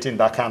 anticipating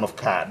that kind of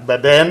card.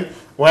 But then,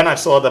 when I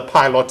saw the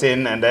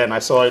piloting and then I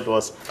saw it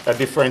was a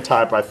different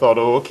type, I thought,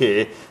 oh,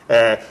 okay.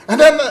 And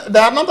then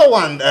the another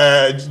one,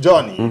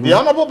 Johnny, the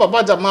Honorable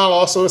Baba Jamal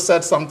also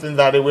said something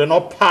that they were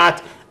not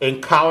part in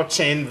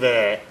couching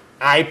the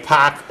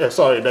IPAC,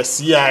 the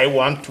CI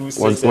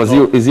 126.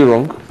 Is he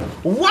wrong?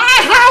 Why?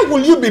 How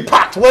will you be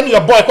part when you're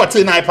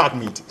boycotting IPAC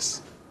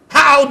meetings?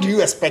 How do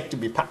you expect to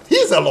be part?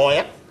 He's a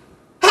lawyer.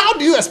 How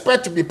do you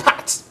expect to be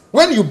part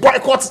when you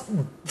boycott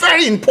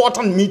very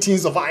important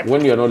meetings of IPAC?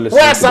 When you're not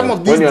listening Where to some them.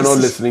 of these When you're not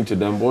decisions- listening to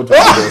them, what is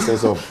the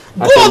sense of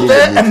Go attending there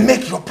the meeting? and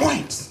make your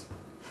point.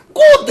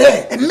 Go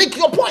there and make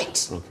your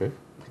point. Okay.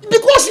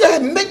 Because you're a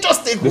major They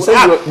stakeholder.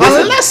 said,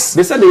 Unless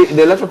they said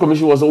the electoral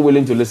commission was not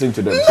willing to listen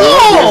to them. So what's the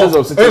no, essence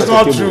of sitting it's at the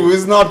not table? true.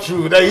 It's not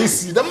true. The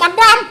EC, the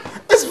madam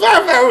is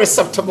very, very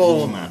receptible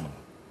woman.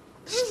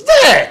 She's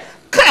there.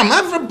 Come,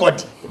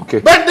 everybody. Okay.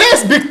 But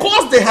this,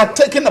 because they had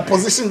taken a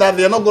position that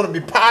they're not going to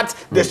be part,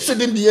 there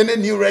shouldn't be any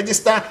new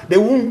register, they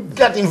won't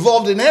get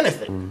involved in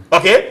anything.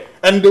 Okay?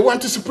 And they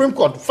went to Supreme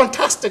Court.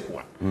 Fantastic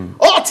one.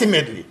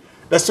 Ultimately,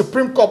 the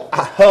Supreme Court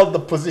held the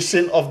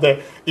position of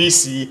the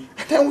EC,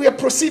 and then we are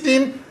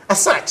proceeding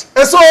as such.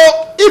 And so,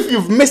 if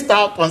you've missed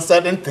out on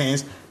certain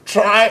things,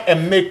 try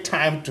and make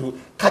time to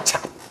catch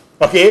up.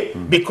 Okay?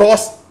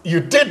 Because you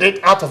did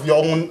it out of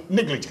your own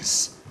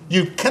negligence.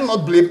 You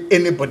cannot blame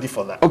anybody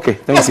for that. Okay,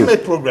 thank Let's you.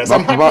 make progress.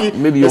 But I'm happy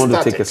maybe you we want to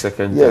started. take a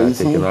second. Yeah, you take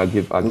see, and I'll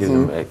give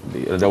him.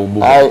 Then we'll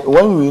move I, on.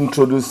 when we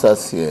introduced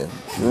us here,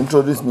 you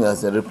introduced me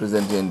as a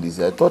representative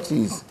NDC. I thought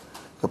he's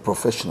a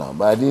professional,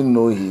 but I didn't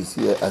know he's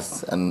here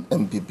as an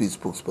MPP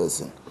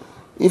spokesperson.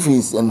 If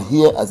he's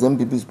here as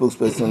MPP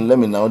spokesperson, let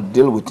me now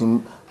deal with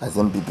him as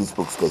MPP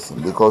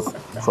spokesperson, because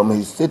from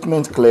his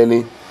statement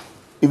clearly,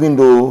 even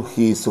though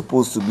he is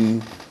supposed to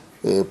be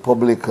a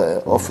public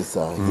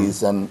officer,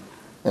 he's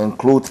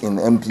enclosed in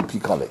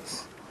MPP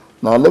colors.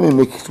 Now let me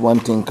make one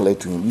thing clear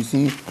to him. You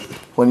see,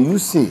 when you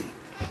say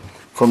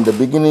from the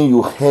beginning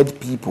you heard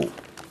people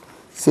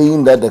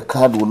saying that the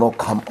card will not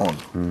come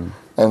on,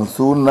 and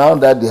so now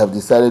that they have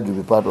decided to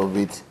be part of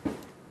it,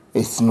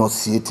 it's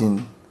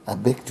nauseating. I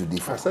beg to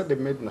differ. I said they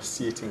made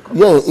nauseating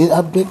Yeah,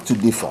 I beg to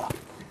differ.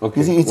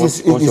 Okay. You see,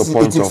 What's your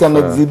point it is of,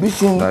 an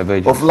exhibition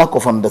divergence? of lack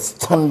of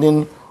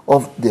understanding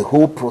of the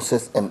whole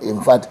process and, in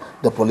fact,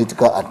 the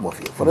political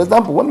atmosphere. For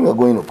example, when we are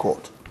going to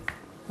court,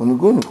 when you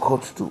go into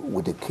court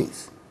with a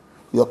case,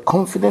 you are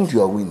confident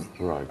you are winning.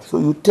 Right. So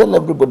you tell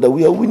everybody that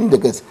we are winning the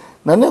case.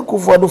 Nana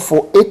Akufo-Addo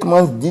for 8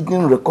 months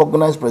didn't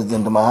recognize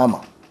President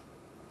Mahama.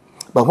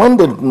 But when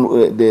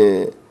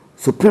the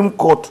Supreme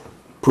Court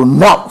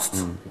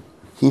pronounced,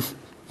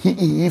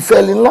 he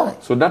fell in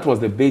line. So that was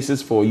the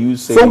basis for you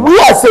saying... So we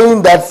are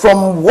saying that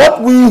from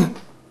what we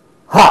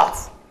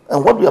have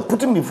and what we are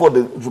putting before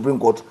the Supreme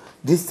Court,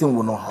 this thing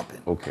will not happen.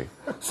 Okay.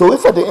 So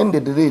if at the end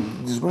of the day,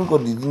 the Supreme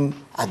Court didn't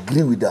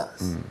agree with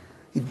us,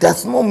 it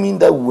does not mean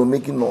that we were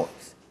making noise.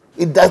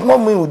 It does not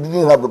mean we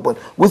didn't have a point.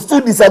 We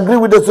still disagree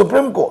with the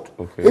Supreme Court,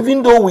 okay,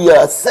 even though we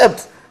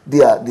accept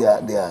their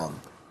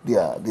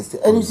this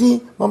thing. And you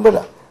see, my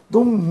brother,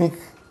 don't make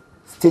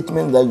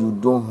statements that you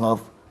don't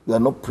have, you are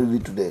not privy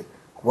to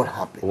what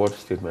happened. What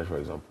statement, for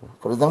example?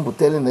 For example,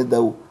 telling us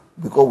that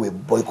because we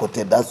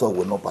boycotted, that's why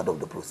we're not part of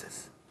the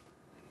process.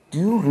 Do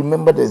you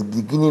remember the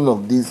beginning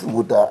of this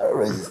voter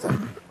register?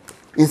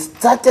 It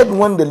started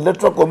when the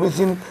Electoral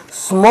Commission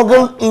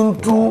smuggled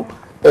into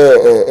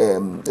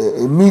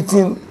a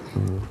meeting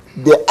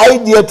the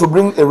idea to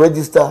bring a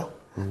register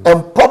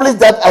and publish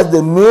that as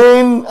the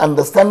main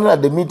understanding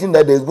at the meeting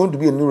that there's going to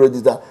be a new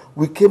register.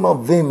 We came out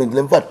vehemently.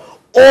 In fact,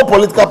 all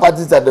political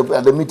parties at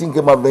the meeting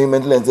came out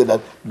vehemently and said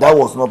that that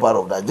was not part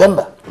of the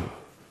agenda.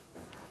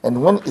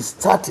 And when it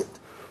started,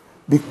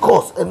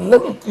 because, and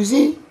let me, you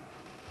see,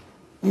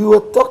 you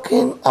were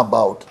talking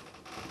about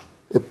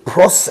a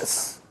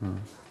process,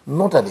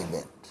 not an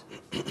event.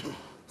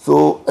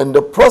 So, and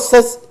the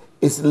process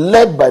is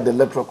led by the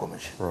Electoral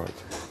Commission. Right.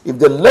 If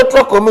the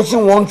Electoral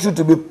Commission wants you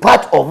to be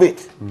part of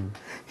it,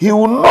 he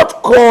will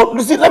not call,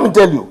 you see, let me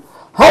tell you,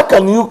 how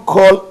can you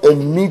call a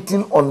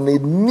meeting on a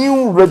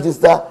new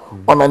register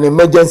on an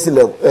emergency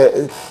level,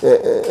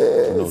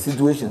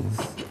 situation?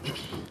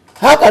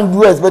 How can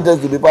you expect us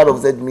to be part of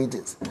such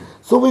meetings?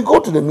 So we go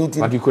to the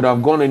meeting. But you could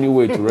have gone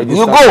anyway to register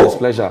you for go. his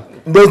pleasure.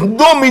 There's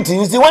no meeting.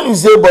 You see, when you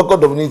say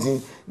boycott of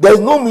meeting, there's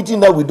no meeting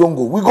that we don't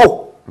go. We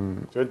go.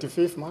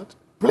 25th March?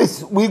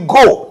 Please, we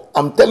go.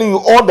 I'm telling you,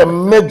 all the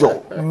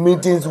major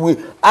meetings.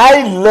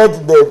 I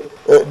led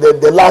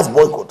the last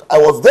boycott. I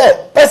was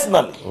there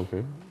personally.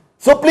 Okay.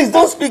 So please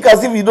don't speak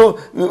as if you don't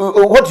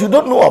what you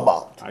don't know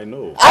about. I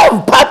know. I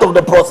am part of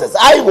the process.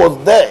 I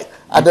was there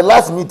at the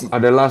last meeting.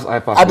 At the last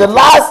IPAC At the meeting.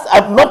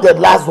 last, not the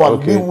last one.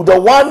 Okay. The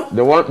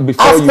one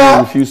before after, you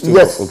refused to.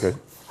 Yes. Okay.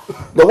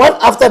 The one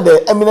after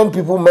the eminent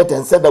people met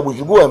and said that we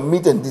should go and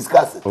meet and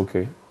discuss it.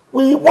 Okay.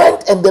 We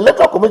went and the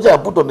Electoral Commission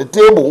had put on the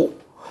table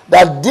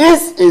that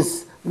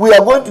we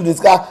are going to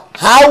discuss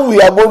how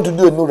we are going to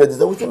do a new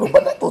register. We said, no,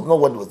 but that was not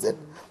what was said.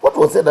 What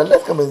was said, and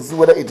let's come and see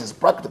whether it is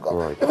practical.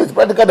 Right. If it's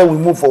practical, then we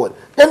move forward.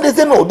 Then they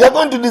say, no, they are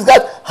going to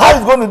discuss how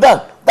it's going to be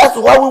done. That's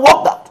why we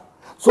worked out.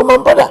 So, my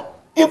brother,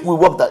 if we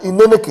worked out,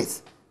 in any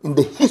case, in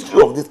the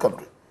history of this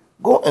country,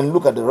 go and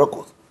look at the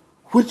records.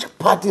 Which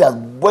party has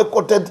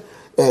boycotted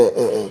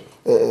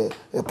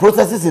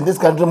processes in this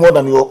country more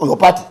than your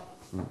party?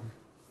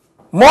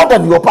 More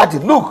than your party.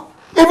 Look,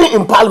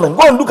 even in Parliament,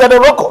 go and look at the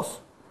records.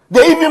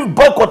 They even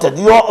boycotted,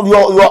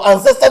 your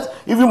ancestors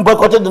even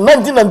boycotted the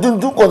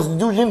 1992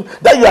 constitution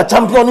that you are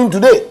championing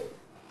today.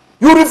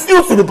 You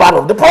refuse to be part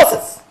of the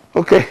process.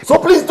 Okay. So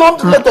please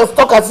don't let us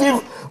talk as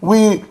if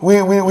we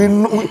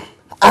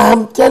I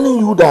am telling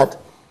you that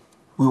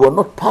we were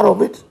not part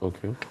of it.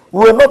 Okay.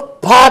 We were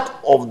not part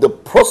of the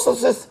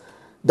processes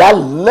that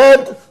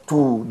led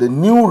to the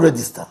new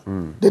register.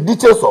 The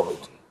details of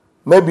it.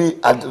 Maybe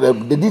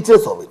the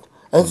details of it.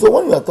 And so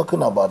when you are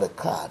talking about a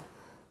card,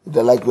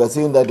 like you are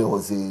saying that there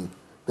was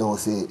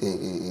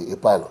a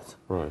pilot.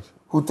 Right.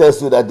 Who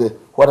tells you that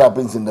what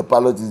happens in the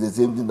pilot is the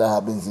same thing that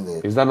happens in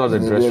the... Is that not the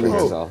dress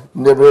rehearsal?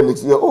 In the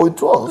reality, yeah. Oh, it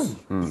was.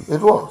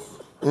 It was.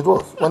 It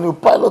was. When you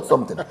pilot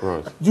something.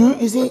 Right.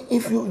 You see,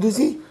 if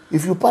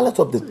you pilot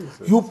something,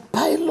 you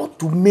pilot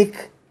to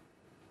make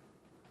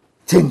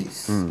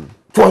changes.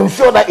 To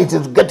ensure that it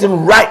is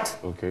getting right.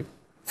 Okay.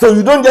 So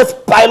you don't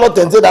just pilot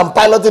and say that I'm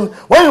piloting.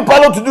 When you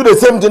pilot to do the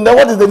same thing, then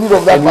what is the need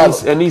of that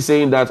pilot? And he's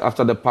saying that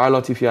after the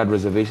pilot, if you had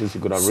reservations,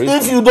 you could have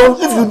raised If you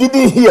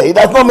didn't hear, it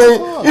does not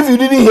mean. If you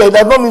didn't hear, it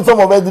does not mean some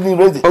of us didn't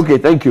raise it. Okay,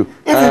 thank you.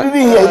 If you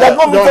didn't hear, it does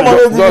not mean some of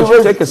us didn't George,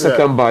 raise take it. a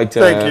second bite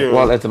Thank you.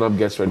 while Etanam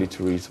gets ready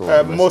to read some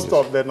of the Most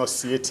messages. of the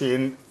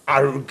nauseating,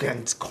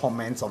 arrogant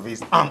comments of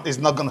his it's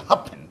not going to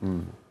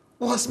happen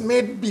was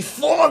made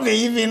before they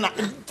even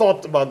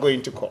thought about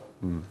going to court.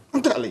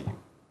 I'm telling you.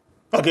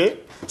 Okay,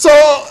 so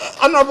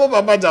Honorable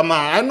Baba Jama,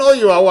 I know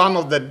you are one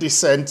of the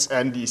decent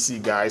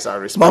NDC guys. I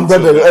respect My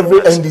brother, you.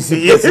 every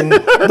NDC person,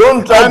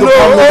 don't try I to know.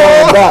 come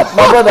down on that.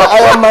 My brother,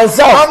 I am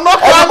myself. I'm not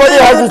Everybody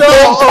has his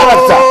own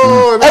character.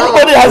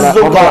 Everybody has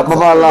his own character.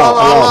 Baba,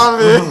 allow.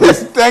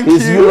 Thank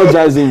He's you.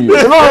 eulogizing you.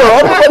 No,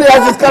 everybody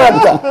has his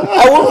character.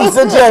 I won't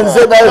sit here and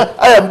say that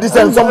I am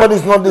decent, somebody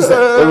is not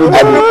decent.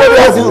 Everybody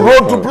has his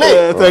role to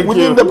play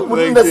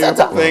within the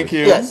setup. Thank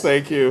you. Yes.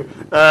 Thank you.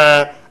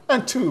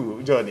 And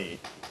two, Johnny,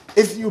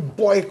 if you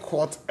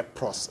boycott a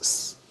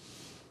process,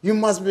 you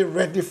must be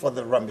ready for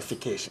the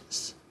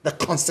ramifications, the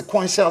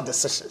consequential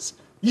decisions.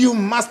 You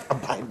must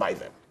abide by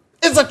them.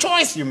 It's a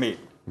choice you made.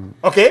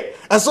 Okay?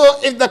 And so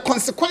if the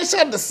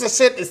consequential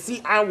decision is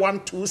CI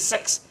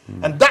 126,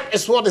 and that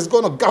is what is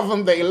going to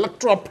govern the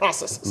electoral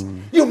processes,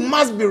 you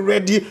must be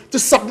ready to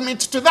submit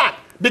to that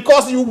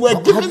because you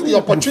were given the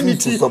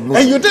opportunity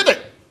and you did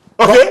it.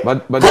 Okay?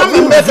 But come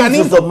and make an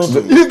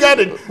input. You get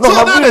it. No,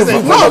 so that is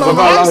it.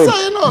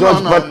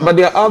 But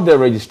they are out there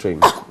registering.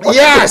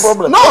 Yes.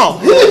 No.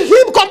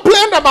 He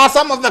complained about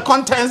some of the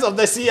contents of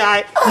the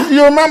CI.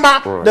 You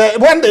remember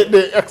when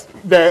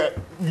the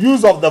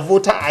use of the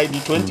voter ID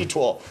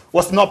 2012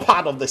 was not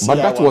part of the CI. But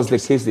that was the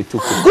case they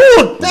took.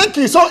 Good. Thank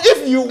you. So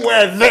if you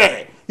were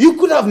there, you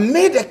could have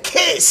made a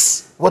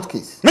case. What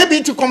case?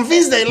 Maybe to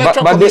convince the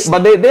electoral commission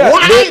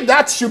why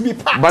that should be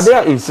passed. But they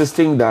are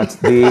insisting that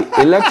the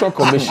electoral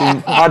commission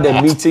had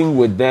a meeting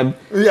with them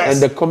Yes.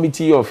 and the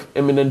committee of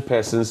eminent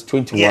persons,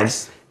 21,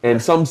 Yes. and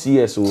some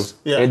CSOs,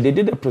 Yeah. and they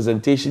did a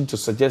presentation to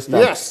suggest that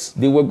Yes.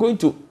 they were going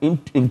to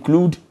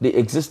include the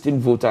existing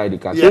voter ID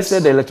cards. Yes. They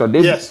said the electoral. They,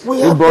 Yes.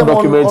 they brought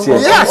documents here.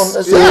 Yes,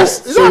 on-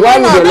 yes. So why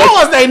would the that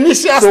was the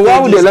initial so why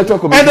would the stages. electoral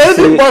commission And then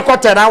say- they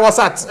boycotted. I was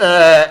at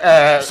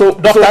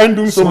Dr.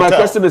 Ndun's so my hotel.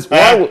 question is,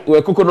 why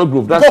were Coconut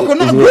Grove? That's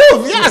Coconut is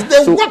Grove, yes,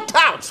 they So- walked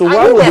out. So And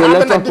why we would were the having a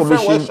electoral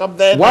different commission? workshop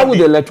there Why that would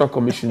day. the electoral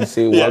commission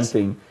say one Yes.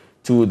 thing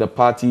to the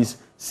parties,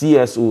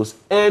 CSOs,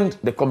 and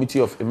the committee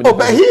of eminent Oh,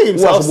 but persons he who are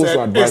himself supposed to said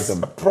advise it's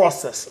them? a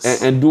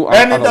process. And do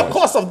And in the otherwise.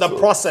 course of the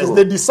process,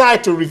 they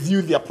decide to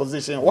review their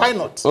position. Why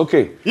not?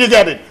 Okay. You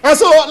get it? And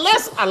so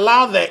let's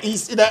allow the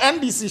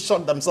NDC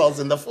shot themselves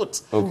in the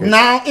foot. Okay.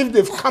 Now, if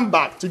they've come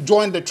back to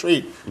join the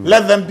trade,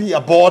 let them be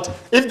aboard.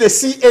 If they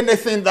see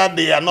anything that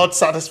they are not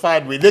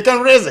satisfied with, they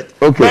can raise it.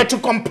 Okay. But to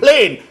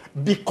complain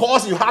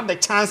because you had the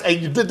chance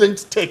and you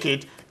didn't take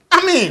it,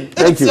 I mean,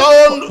 Thank it's you.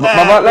 your own.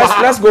 Baba,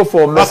 let's go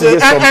for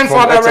messages okay. And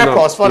from for the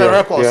Eternal.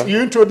 records, Yeah.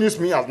 you introduced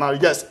me as now,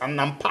 yes, and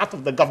I'm part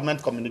of the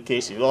government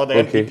communication or the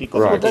Okay, NPP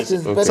right.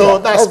 communication. Okay. So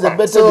that's the fine.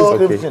 better So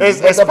description.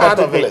 it's Better part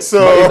of it. particulars. So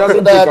But it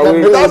doesn't take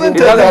away, It doesn't it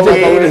doesn't take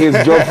take away his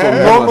job from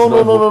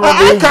them. No.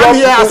 I come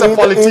here as a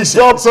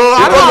politician, so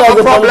I don't have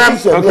a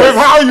problem with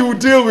how you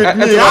deal with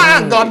me. I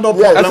ain't got no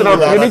problem Eternal, with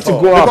that you need at to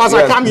all. go up. Because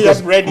I come here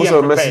because ready most and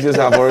of the prepared. messages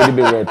have already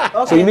been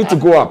read. So you need to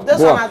go up. This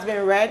go one up. has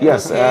been read.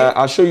 Yes, Okay.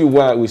 I'll show you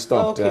where we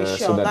stopped Okay, so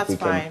sure, that that's we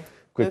can fine.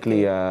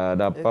 quickly.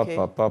 Okay. Okay.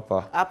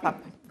 Papa. Up.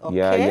 Okay.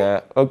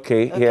 Yeah.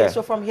 Okay. Okay, Here.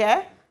 so from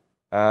here?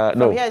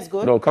 No. here is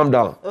good? No, come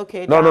down.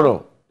 Okay, No.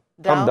 down.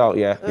 Come down.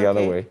 Yeah, the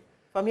other Okay. way.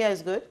 From here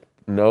is good?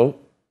 No.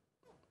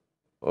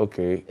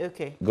 Okay.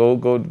 Okay. Go.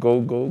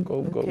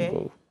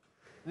 Okay.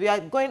 We are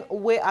going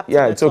way up to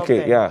Yeah, the it's top okay,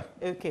 then. yeah.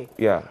 Okay.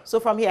 Yeah. So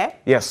from here?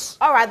 Yes.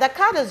 All right, the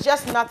card is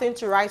just nothing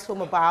to write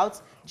home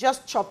about.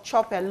 Just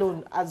chop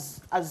alone,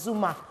 as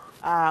Azuma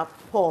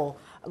Paul.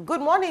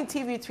 Good morning,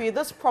 TV3.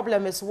 This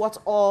problem is what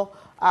all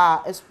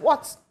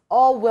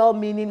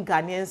well-meaning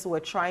Ghanaians were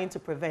trying to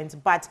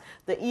prevent, but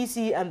the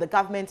EC and the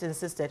government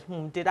insisted.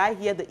 Did I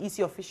hear the EC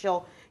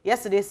official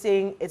yesterday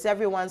saying it's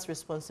everyone's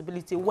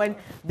responsibility when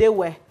they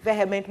were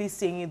vehemently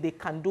saying they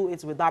can do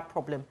it without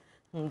problem?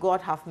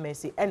 God have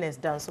mercy.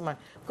 Ernest Dansoman.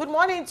 Good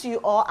morning to you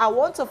all. I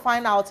want to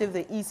find out if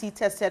the EC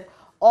tested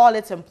all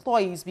its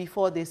employees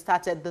before they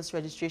started this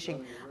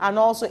registration, and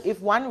also if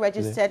one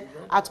registered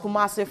at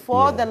Kumasi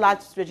for the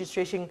last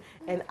registration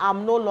and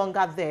I'm no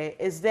longer there,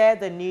 is there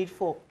the need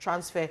for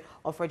transfer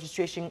of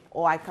registration,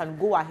 or I can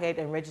go ahead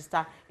and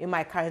register in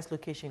my current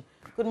location?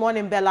 Good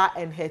morning, Bella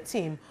and her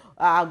team.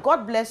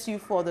 God bless you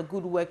for the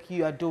good work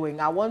you are doing.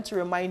 I want to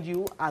remind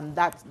you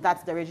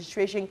that the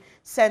registration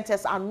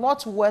centers are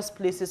not worst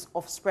places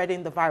of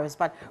spreading the virus,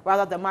 but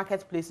rather the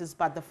marketplaces,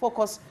 but the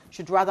focus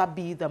should rather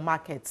be the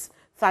markets.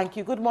 Thank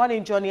you. Good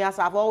morning, Johnny. As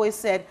I've always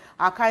said,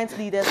 our current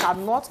leaders are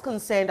not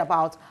concerned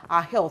about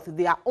our health.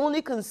 They are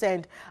only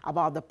concerned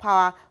about the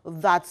power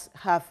that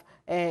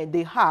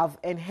they have,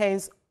 and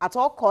hence, at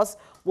all costs,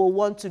 will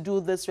want to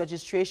do this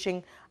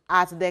registration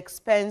at the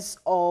expense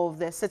of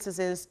the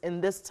citizens in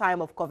this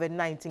time of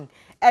COVID-19.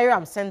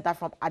 Aram sent that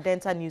from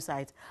Adenta News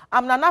site.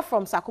 I'm Nana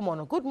from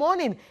Sakumono. Good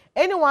morning.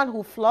 Anyone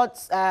who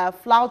flouts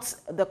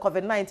the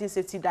COVID-19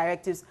 safety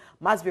directives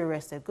must be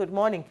arrested. Good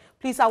morning.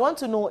 Please, I want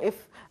to know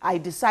if I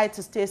decide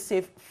to stay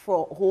safe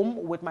for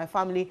home with my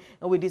family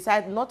and we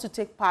decide not to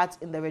take part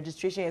in the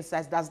registration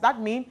exercise. Does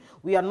that mean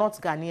we are not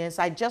Ghanaians?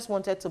 I just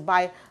wanted to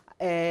buy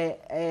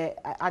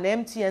an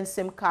MTN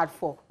SIM card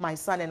for my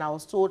son, and I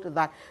was told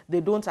that they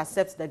don't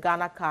accept the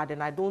Ghana card,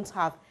 and I don't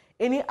have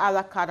any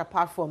other card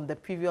apart from the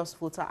previous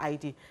voter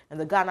ID and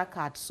the Ghana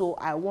card. So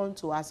I want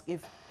to ask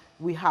if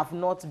we have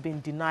not been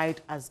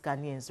denied as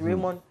Ghanaians.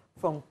 Raymond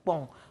from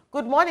Pong.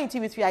 Good morning,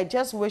 TV3. I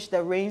just wish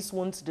the rains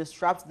won't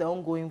disrupt the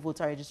ongoing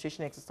voter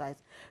registration exercise.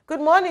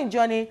 Good morning,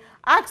 Johnny.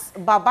 Ask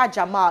Baba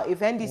Jamal if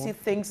NDC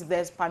thinks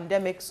there's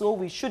pandemic, so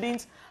we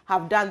shouldn't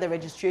have done the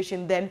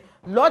registration. Then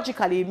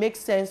logically, it makes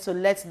sense to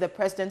let the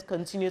president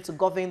continue to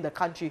govern the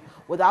country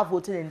without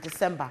voting in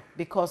December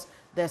because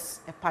there's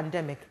a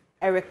pandemic.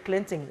 Eric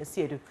Clinton is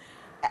here.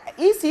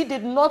 EC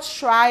did not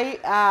try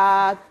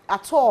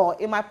at all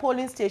in my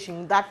polling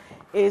station. That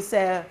is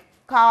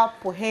Carl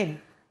Pohen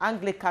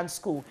Anglican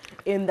School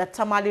in the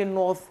Tamale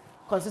North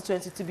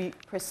constituency to be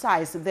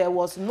precise. There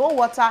was no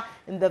water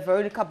in the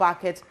Veronica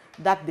bucket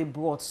that they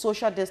brought.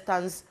 Social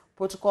distance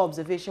protocol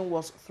observation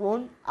was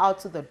thrown out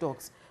to the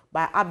dogs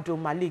by Abdul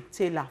Malik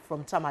Taylor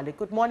from Tamale.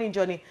 Good morning,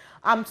 Johnny.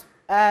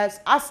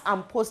 As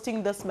I'm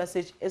posting this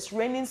message, it's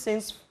raining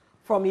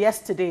from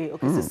yesterday.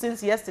 Okay, so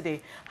since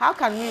yesterday. How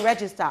can we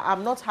register?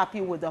 I'm not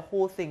happy with the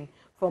whole thing.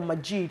 From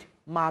Majid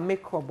Maame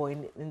Krobo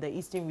in the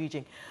eastern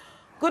region.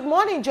 Good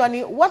morning,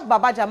 Johnny. What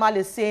Baba Jamal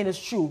is saying is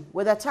true.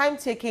 With the time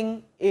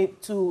taking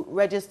to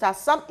register,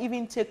 some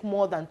even take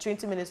more than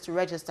 20 minutes to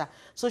register.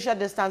 Social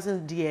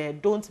distancing, dear,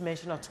 don't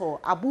mention at all.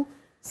 Abu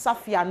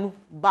Safianu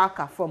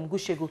Baka from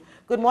Gushegu.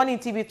 Good morning,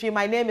 TV3.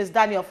 My name is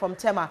Daniel from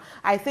Tema.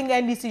 I think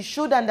NDC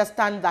should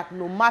understand that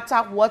no matter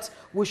what,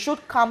 we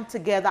should come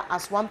together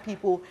as one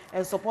people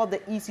and support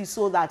the EC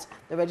so that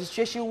the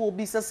registration will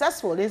be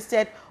successful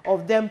instead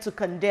of them to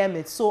condemn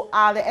it. So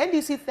are the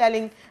NDC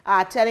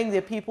telling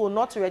the people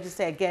not to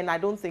register again? I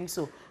don't think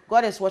so.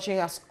 God is watching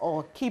us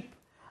all. Keep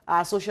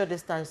social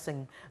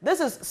distancing. This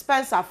is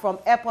Spencer from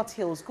Airport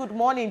Hills. Good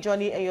morning,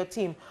 Johnny and your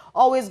team.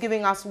 Always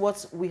giving us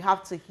what we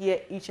have to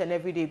hear each and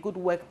every day. Good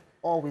work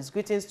always.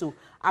 Greetings to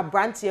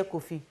Abrantia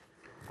Kofi.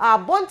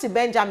 Bonti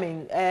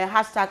Benjamin,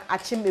 hashtag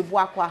Achim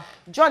Ebuakwa.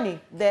 Johnny,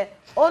 the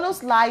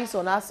onus lies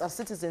on us as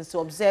citizens to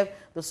observe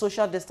the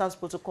social distance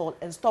protocol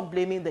and stop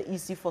blaming the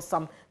EC for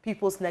some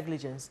people's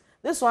negligence.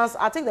 This one's,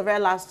 I think the very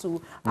last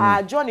two.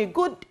 Johnny,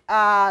 good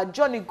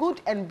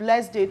and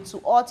blessed day to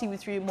all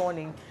TV3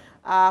 morning.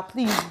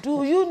 Please,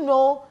 do you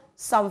know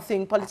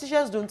something?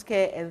 Politicians don't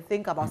care and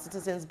think about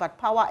citizens, but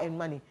power and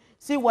money.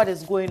 See what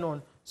is going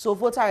on. So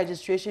voter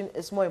registration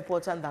is more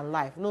important than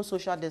life. No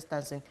social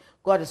distancing.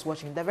 God is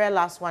watching. The very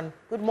last one.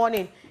 Good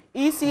morning.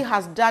 EC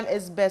has done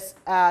its best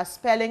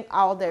spelling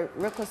out the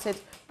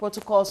requisite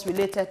protocols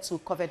related to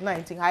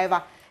COVID-19.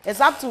 However,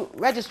 it's up to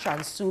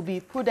registrants to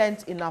be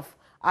prudent enough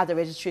at the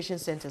registration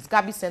centers.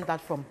 Gabi sent that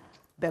from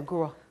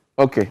Begura.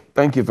 Okay,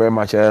 thank you very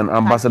much. And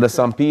Ambassador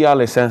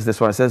Sampia sends this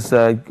one. It says,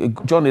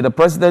 Johnny, the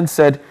president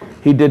said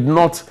he did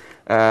not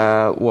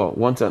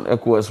want an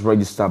ECOWAS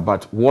register,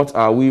 but what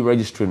are we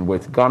registering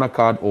with, Ghana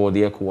card or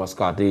the ECOWAS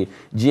card? The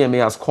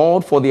GMA has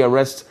called for the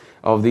arrest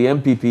of the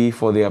MPP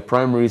for their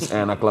primaries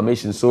and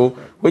acclamation. So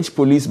which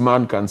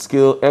policeman can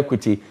scale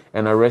equity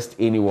and arrest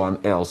anyone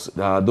else?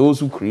 Those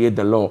who create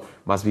the law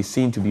must be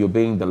seen to be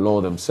obeying the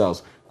law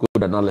themselves.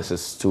 Good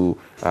analysis to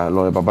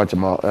Lawyer Baba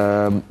Jamal.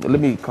 Let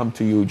me come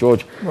to you,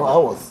 George. No, I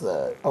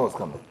was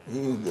coming.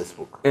 He just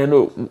spoke.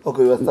 No.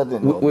 Okay, we're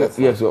starting.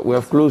 Yes, we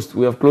have closed.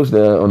 We have closed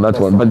on that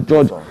one. But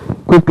George,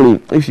 quickly,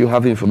 if you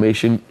have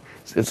information,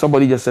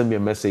 somebody just sent me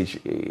a message.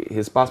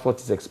 His passport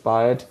is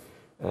expired.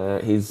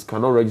 He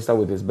cannot register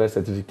with his birth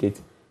certificate.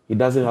 He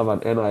doesn't have an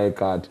NIA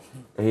card,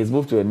 and he's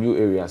moved to a new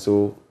area,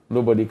 so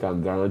nobody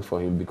can grant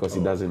for him because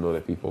he doesn't know the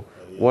people.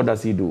 What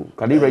does he do?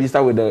 Can he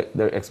register with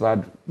the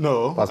expired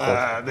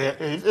passport?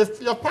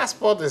 If your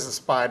passport is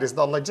expired, it's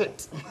not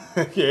legit.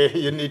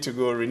 You need to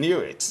go renew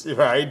it,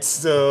 right?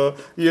 So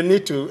you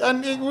need to,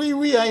 and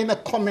we are in a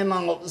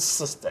communal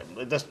system.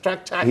 The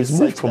structure He's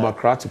moved from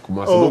Accra to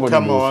Kumasi. Oh,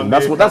 come on.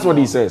 That's what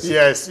he says.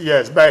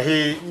 Yes, but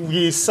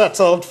he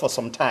settled for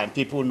some time.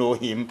 People know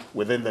him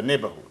within the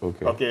neighborhood.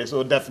 Okay,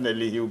 so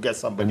definitely he'll get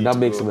somebody. And that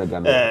makes him a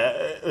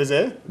Ghanaian. Is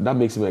it? That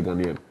makes him a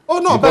Ghanaian. Oh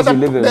no, because but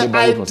the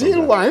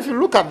ideal one, if you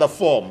look at the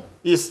form,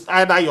 is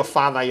either your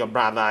father, your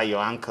brother,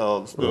 your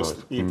uncle, those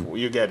people,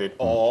 you get it,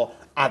 or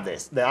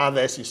others. The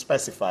others you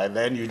specify,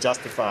 then you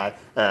justify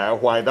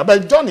why that.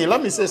 But Johnny,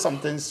 let me say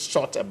something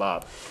short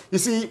about. You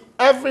see,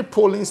 every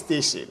polling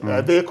station,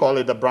 they call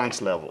it the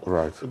branch level.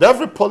 Right.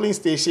 Every polling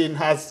station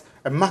has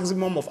a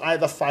maximum of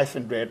either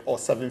 500 or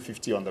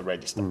 750 on the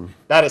register.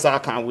 That is how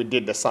come we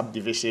did the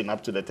subdivision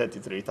up to the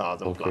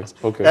 33,000 plus.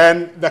 Okay.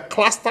 And the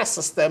cluster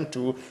system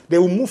too, they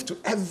will move to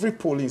every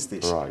polling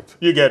station. Right.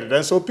 You get it.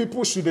 And so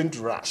people shouldn't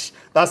rush.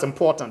 That's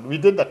important. We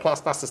did the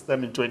cluster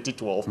system in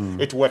 2012.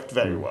 It worked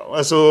very well.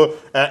 And so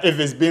if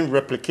it's being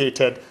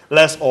replicated,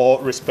 let's all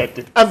respect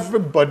it.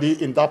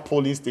 Everybody in that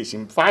polling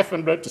station,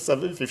 500 to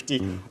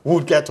 750,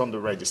 would get on the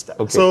register.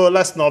 Okay. So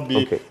let's not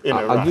be in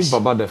a rush. I'll give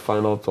Baba the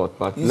final thought,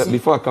 but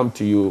before I come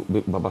to you,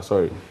 Baba,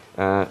 sorry.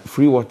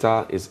 Free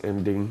water is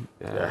ending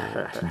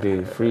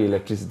today. Free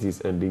electricity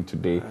is ending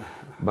today.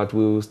 But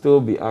we will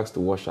still be asked to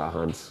wash our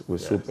hands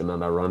with soap and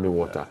under running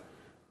water.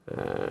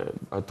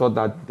 I thought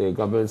that the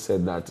government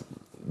said that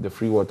the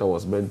free water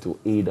was meant to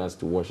aid us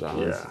to wash our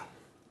hands.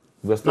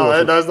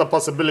 No, there's the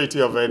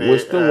possibility of any. We're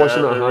still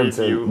washing our hands.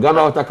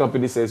 Ghana Water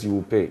Company says you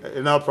will pay.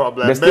 No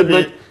problem.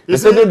 The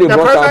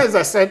president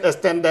has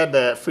extended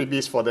the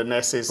freebies for the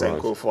nurses and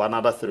co for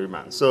another 3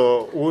 months.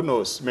 So who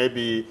knows?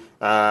 Maybe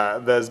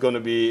there's going to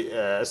be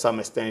some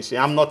extension.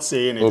 I'm not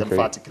saying it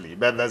emphatically,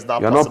 but there's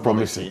that possibility. Not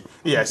promising.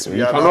 Yes,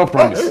 you cannot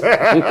promise.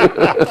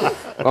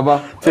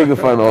 Baba, take the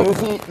final. You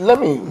see, let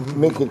me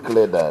make it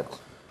clear that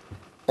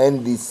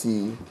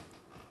NDC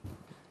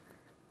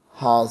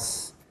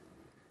has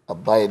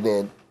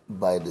abided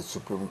by the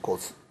Supreme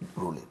Court's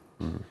ruling.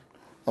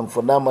 And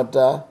for that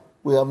matter,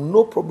 we have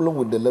no problem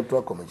with the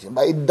Electoral Commission.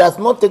 But it does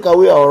not take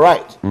away our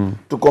right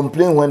to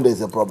complain when there's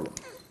a problem.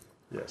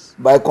 Yes.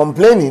 By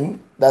complaining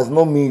does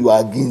not mean you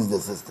are against the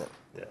system.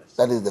 Yes.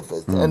 That is the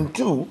first. And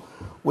two,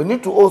 we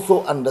need to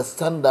also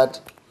understand that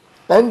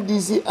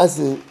NDC as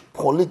a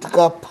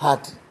political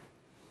party,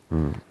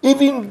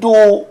 even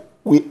though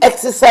we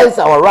exercise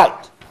our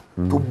right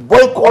to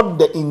boycott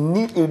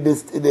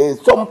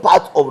some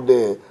part of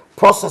the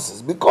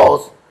processes,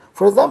 because,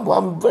 for example,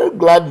 I'm very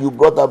glad you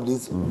brought up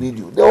this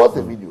video. There was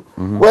a video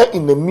where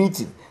in the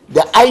meeting,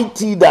 the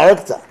IT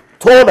director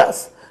told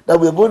us that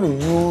we're going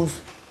to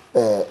use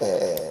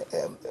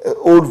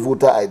old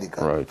voter ID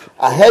card. Right.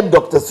 I heard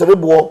Dr.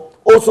 Serebo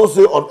also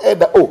say on air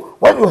that,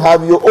 when you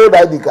have your old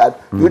ID card,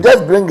 you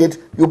just bring it,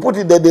 you put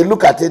it there, they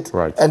look at it,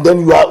 Right. and then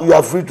you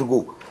are free to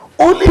go.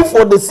 Only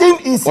for the same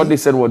issue. What they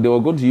said was they were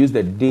going to use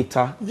the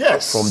data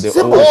Yes. from the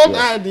Simple. old. Old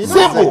Yes. ID.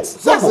 Simple, That's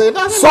simple. it.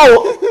 That's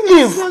So it.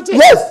 if That's it.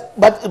 yes,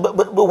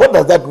 but what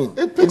does that mean?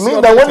 It picks means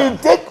your that when data. you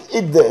take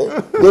it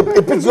there,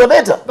 it picks your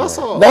data. That's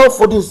all. Now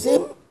for the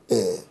same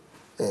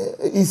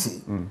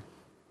issue,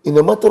 in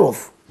a matter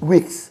of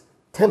weeks,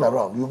 turn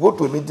around. You go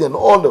to a meeting and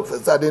all of a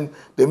sudden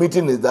the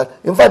meeting is that.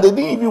 In fact, they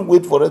didn't even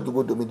wait for us to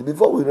go to a meeting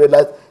before we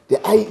realized the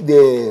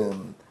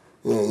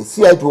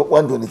CI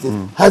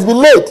 126 has been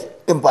late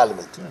in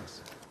Parliament.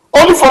 Yes.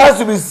 Only for us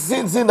to be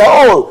saying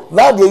that,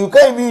 now you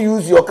can't even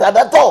use your card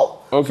at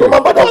all. Okay. So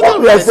remember that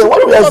what we are saying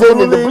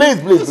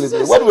is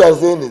please, what we are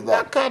saying is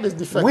That that card is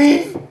defective.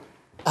 we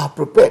are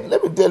prepared.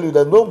 Let me tell you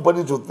that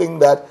nobody should think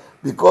that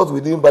because we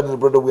didn't buy the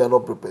product, we are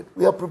not prepared.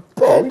 We are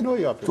prepared, We know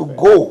you are to prepared.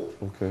 go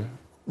Okay.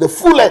 the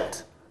full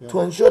length to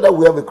ensure that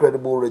we have a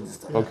credible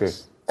register. Okay.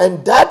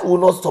 And that will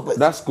not stop us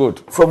That's good.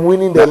 from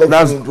winning the election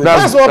That's- in 20.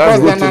 That's what That's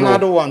good President to know.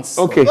 Nana wants.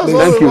 Okay, That's thank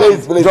what you. we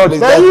want. Please, George, please, Then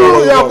that's you not what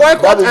are we want.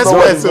 That boycott is not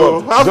what experts. we So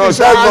want. half the George,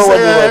 that's not what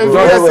we shares,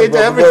 want. real estate,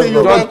 George, everything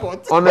you George,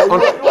 boycott. on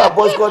You are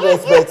boycott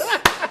experts.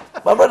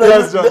 My brother,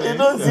 Yes, you Johnny.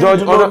 don't seem George,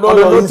 to on a- know on a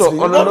your note history. of-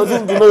 You on a don't note-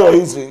 seem to know your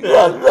history. You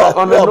are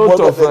on a boycott note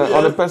of experts.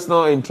 on a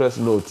personal interest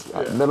note,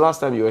 the last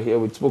time you were here,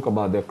 we spoke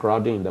about the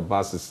crowding in the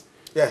buses.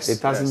 Yes,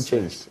 It hasn't yes,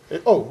 changed.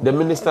 yes. Oh, The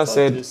minister I thought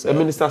said you said- the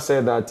minister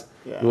said that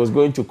Yeah. he was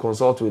going to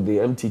consult with the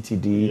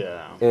MTTD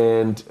Yeah.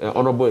 and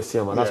Honorable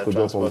Esiama, that's Yeah, Kojo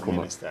Transport Nkrumah.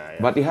 Minister, yeah.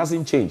 But it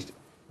hasn't changed.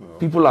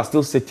 People are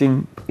still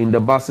sitting in the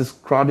buses,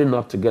 crowding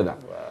up together.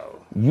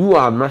 You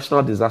are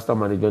National Disaster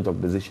Management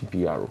Organization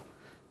PRO.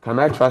 Can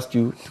I trust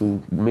you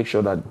to make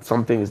sure that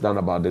something is done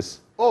about this?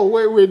 Oh,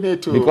 we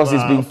need to. Because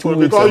it's been 2 weeks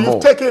Because and you've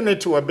more. taken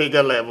it to a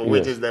bigger level,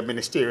 which Yes. is the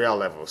ministerial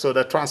level. So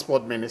the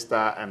transport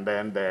minister and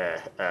then the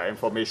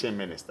information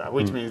minister,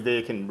 which means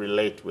they can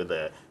relate with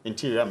the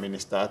interior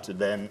minister to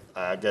then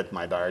get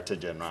my director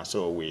general.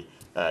 So we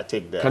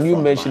take the. Can you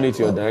front mention line it to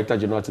your role. director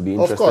general to be Of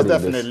interested course, in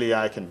this? definitely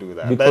I can do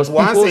that. Because But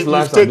once people's you've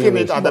lives are being taken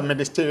it at the exposed.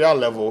 ministerial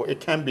level, it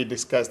can be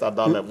discussed at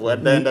that level,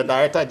 and then the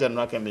director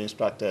general can be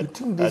instructed. You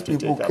think these to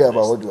people take up care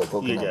about this. what you are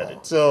talking You get about? it.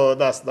 So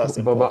that's Baba,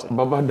 important.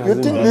 Baba You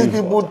doesn't think believe.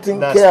 these people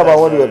That's care about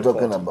what you are very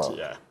talking important, about?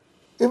 Yeah.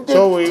 If they,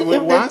 So if we they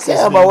once care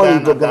it's about been what you're done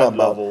at talking that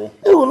about, level,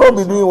 they will not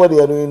be doing what they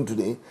are doing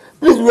today.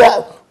 Please,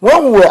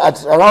 when we were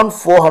at around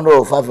 400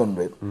 or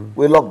 500,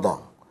 we locked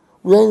down.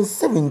 We are in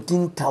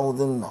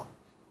 17,000 now.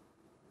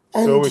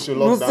 And So we should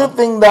lock you still down?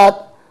 think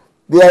that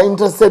they are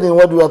interested in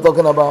what we are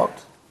talking about?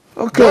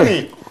 Okay.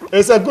 Johnny,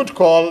 it's a good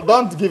call.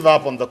 Don't give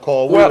up on the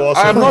call. Well, we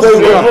also I am not So you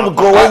giving up. continue to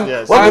call when,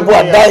 Yes. when people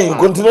are Yeah. dying, you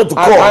continue to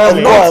I call am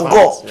and not- go and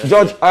go. Yes.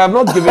 George, I have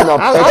not given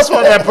up. As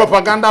for the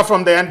propaganda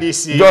from the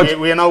NDC, George,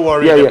 we're not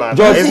worried yeah, about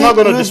George, it. It's not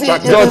going to You see,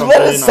 distract it us is from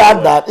very doing sad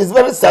our that it's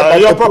very sad that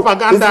your the-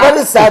 propaganda. It's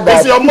very sad that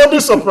It's your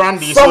modus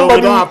operandi. So we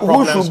somebody don't have who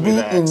problems should be with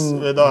that. in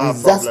We don't have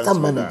disaster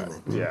problems with that.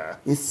 management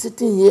Yeah. is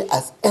sitting here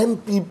as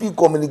MPP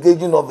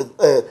communication of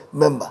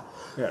member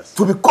Yes.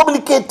 to be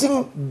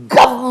communicating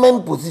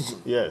government position.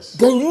 Yes.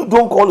 Then you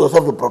don't call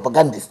yourself a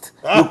propagandist.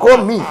 You call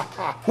me,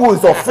 who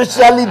is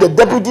officially the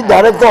deputy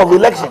director of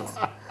elections.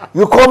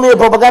 You call me a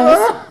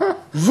propagandist?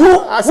 You,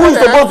 I who said is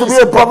the supposed to be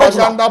a NDC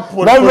professional, propaganda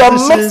now you are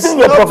politicians, mixing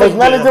your no big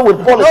professionalism deal.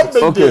 with politics.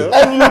 No big Okay. deal.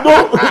 And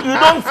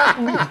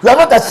you are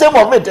not ashamed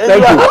of it. And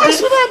Thank you are you. happy Why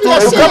should I be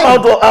to ashamed? come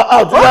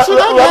out. Why should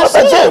I You be are not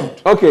ashamed? ashamed.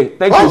 Okay,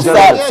 thank Oh, you, sad,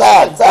 gentlemen.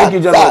 sad, Thank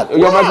you, sad, gentlemen. sad.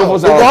 Your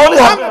microphones You can are only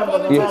on.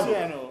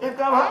 have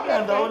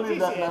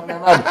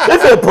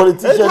if you're a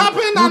politician, It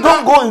happened you and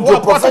don't go into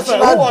what, professional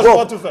Potiphar? Who was job.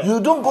 Potiphar? You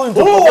don't go into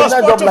Who was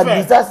professional job like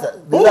Potiphar? disaster.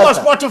 Who was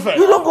Potiphar?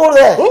 You don't go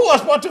there. Who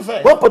was Potiphar?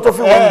 When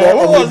Potiphar went there who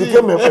and was he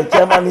became a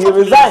chairman, he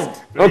resigned.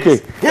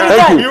 Okay, Yeah.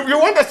 thank you. You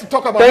want us to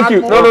talk about Thank that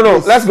you. more? No, no, no.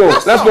 Let's go.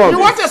 Let's Let's talk. go. You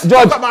want us to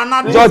George, talk about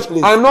that? George,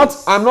 Please, I'm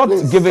not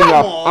please. giving Come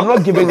up. on. I'm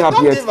not giving up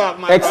Don't yet. give up,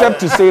 my Except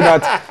brother. to say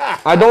that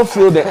I don't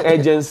feel the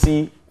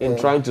urgency in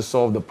trying to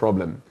solve the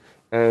problem.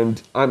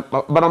 But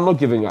I'm not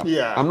giving up.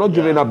 Yeah, I'm not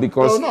giving yeah. up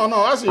because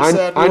No, as you I,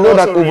 said, I we'll know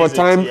that also over raise it,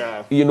 time,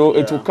 yeah. it will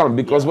Yeah, come.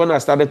 Because yeah. when I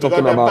started Because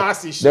talking the about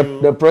bus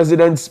issue- the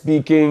president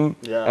speaking,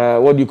 Yeah.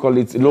 what do you call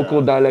it,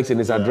 local Yeah. dialects in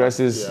his Yeah,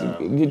 addresses,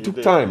 yeah. it took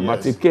did, time, yes,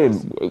 but it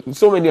came.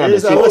 So many other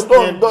He's a things.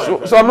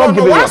 listening- So I'm not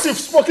giving Once up. you've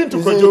spoken to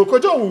You see, Kojo,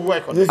 Kojo will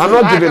work on it. I'm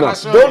not I giving can up.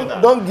 assure you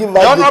that. Don't give The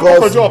up Honorable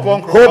because Kojo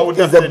Okonkwo will hope is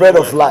the definitely bread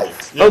work of on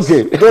life. it. Yes.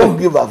 Okay. Don't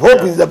give up.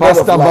 Hope is the bread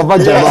Pastor of life.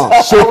 Baba Jamal,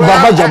 Yes. Sheikh We Baba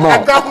have Jamal.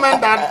 A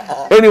government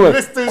that Anyway,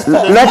 listens to the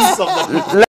let's- needs of the people.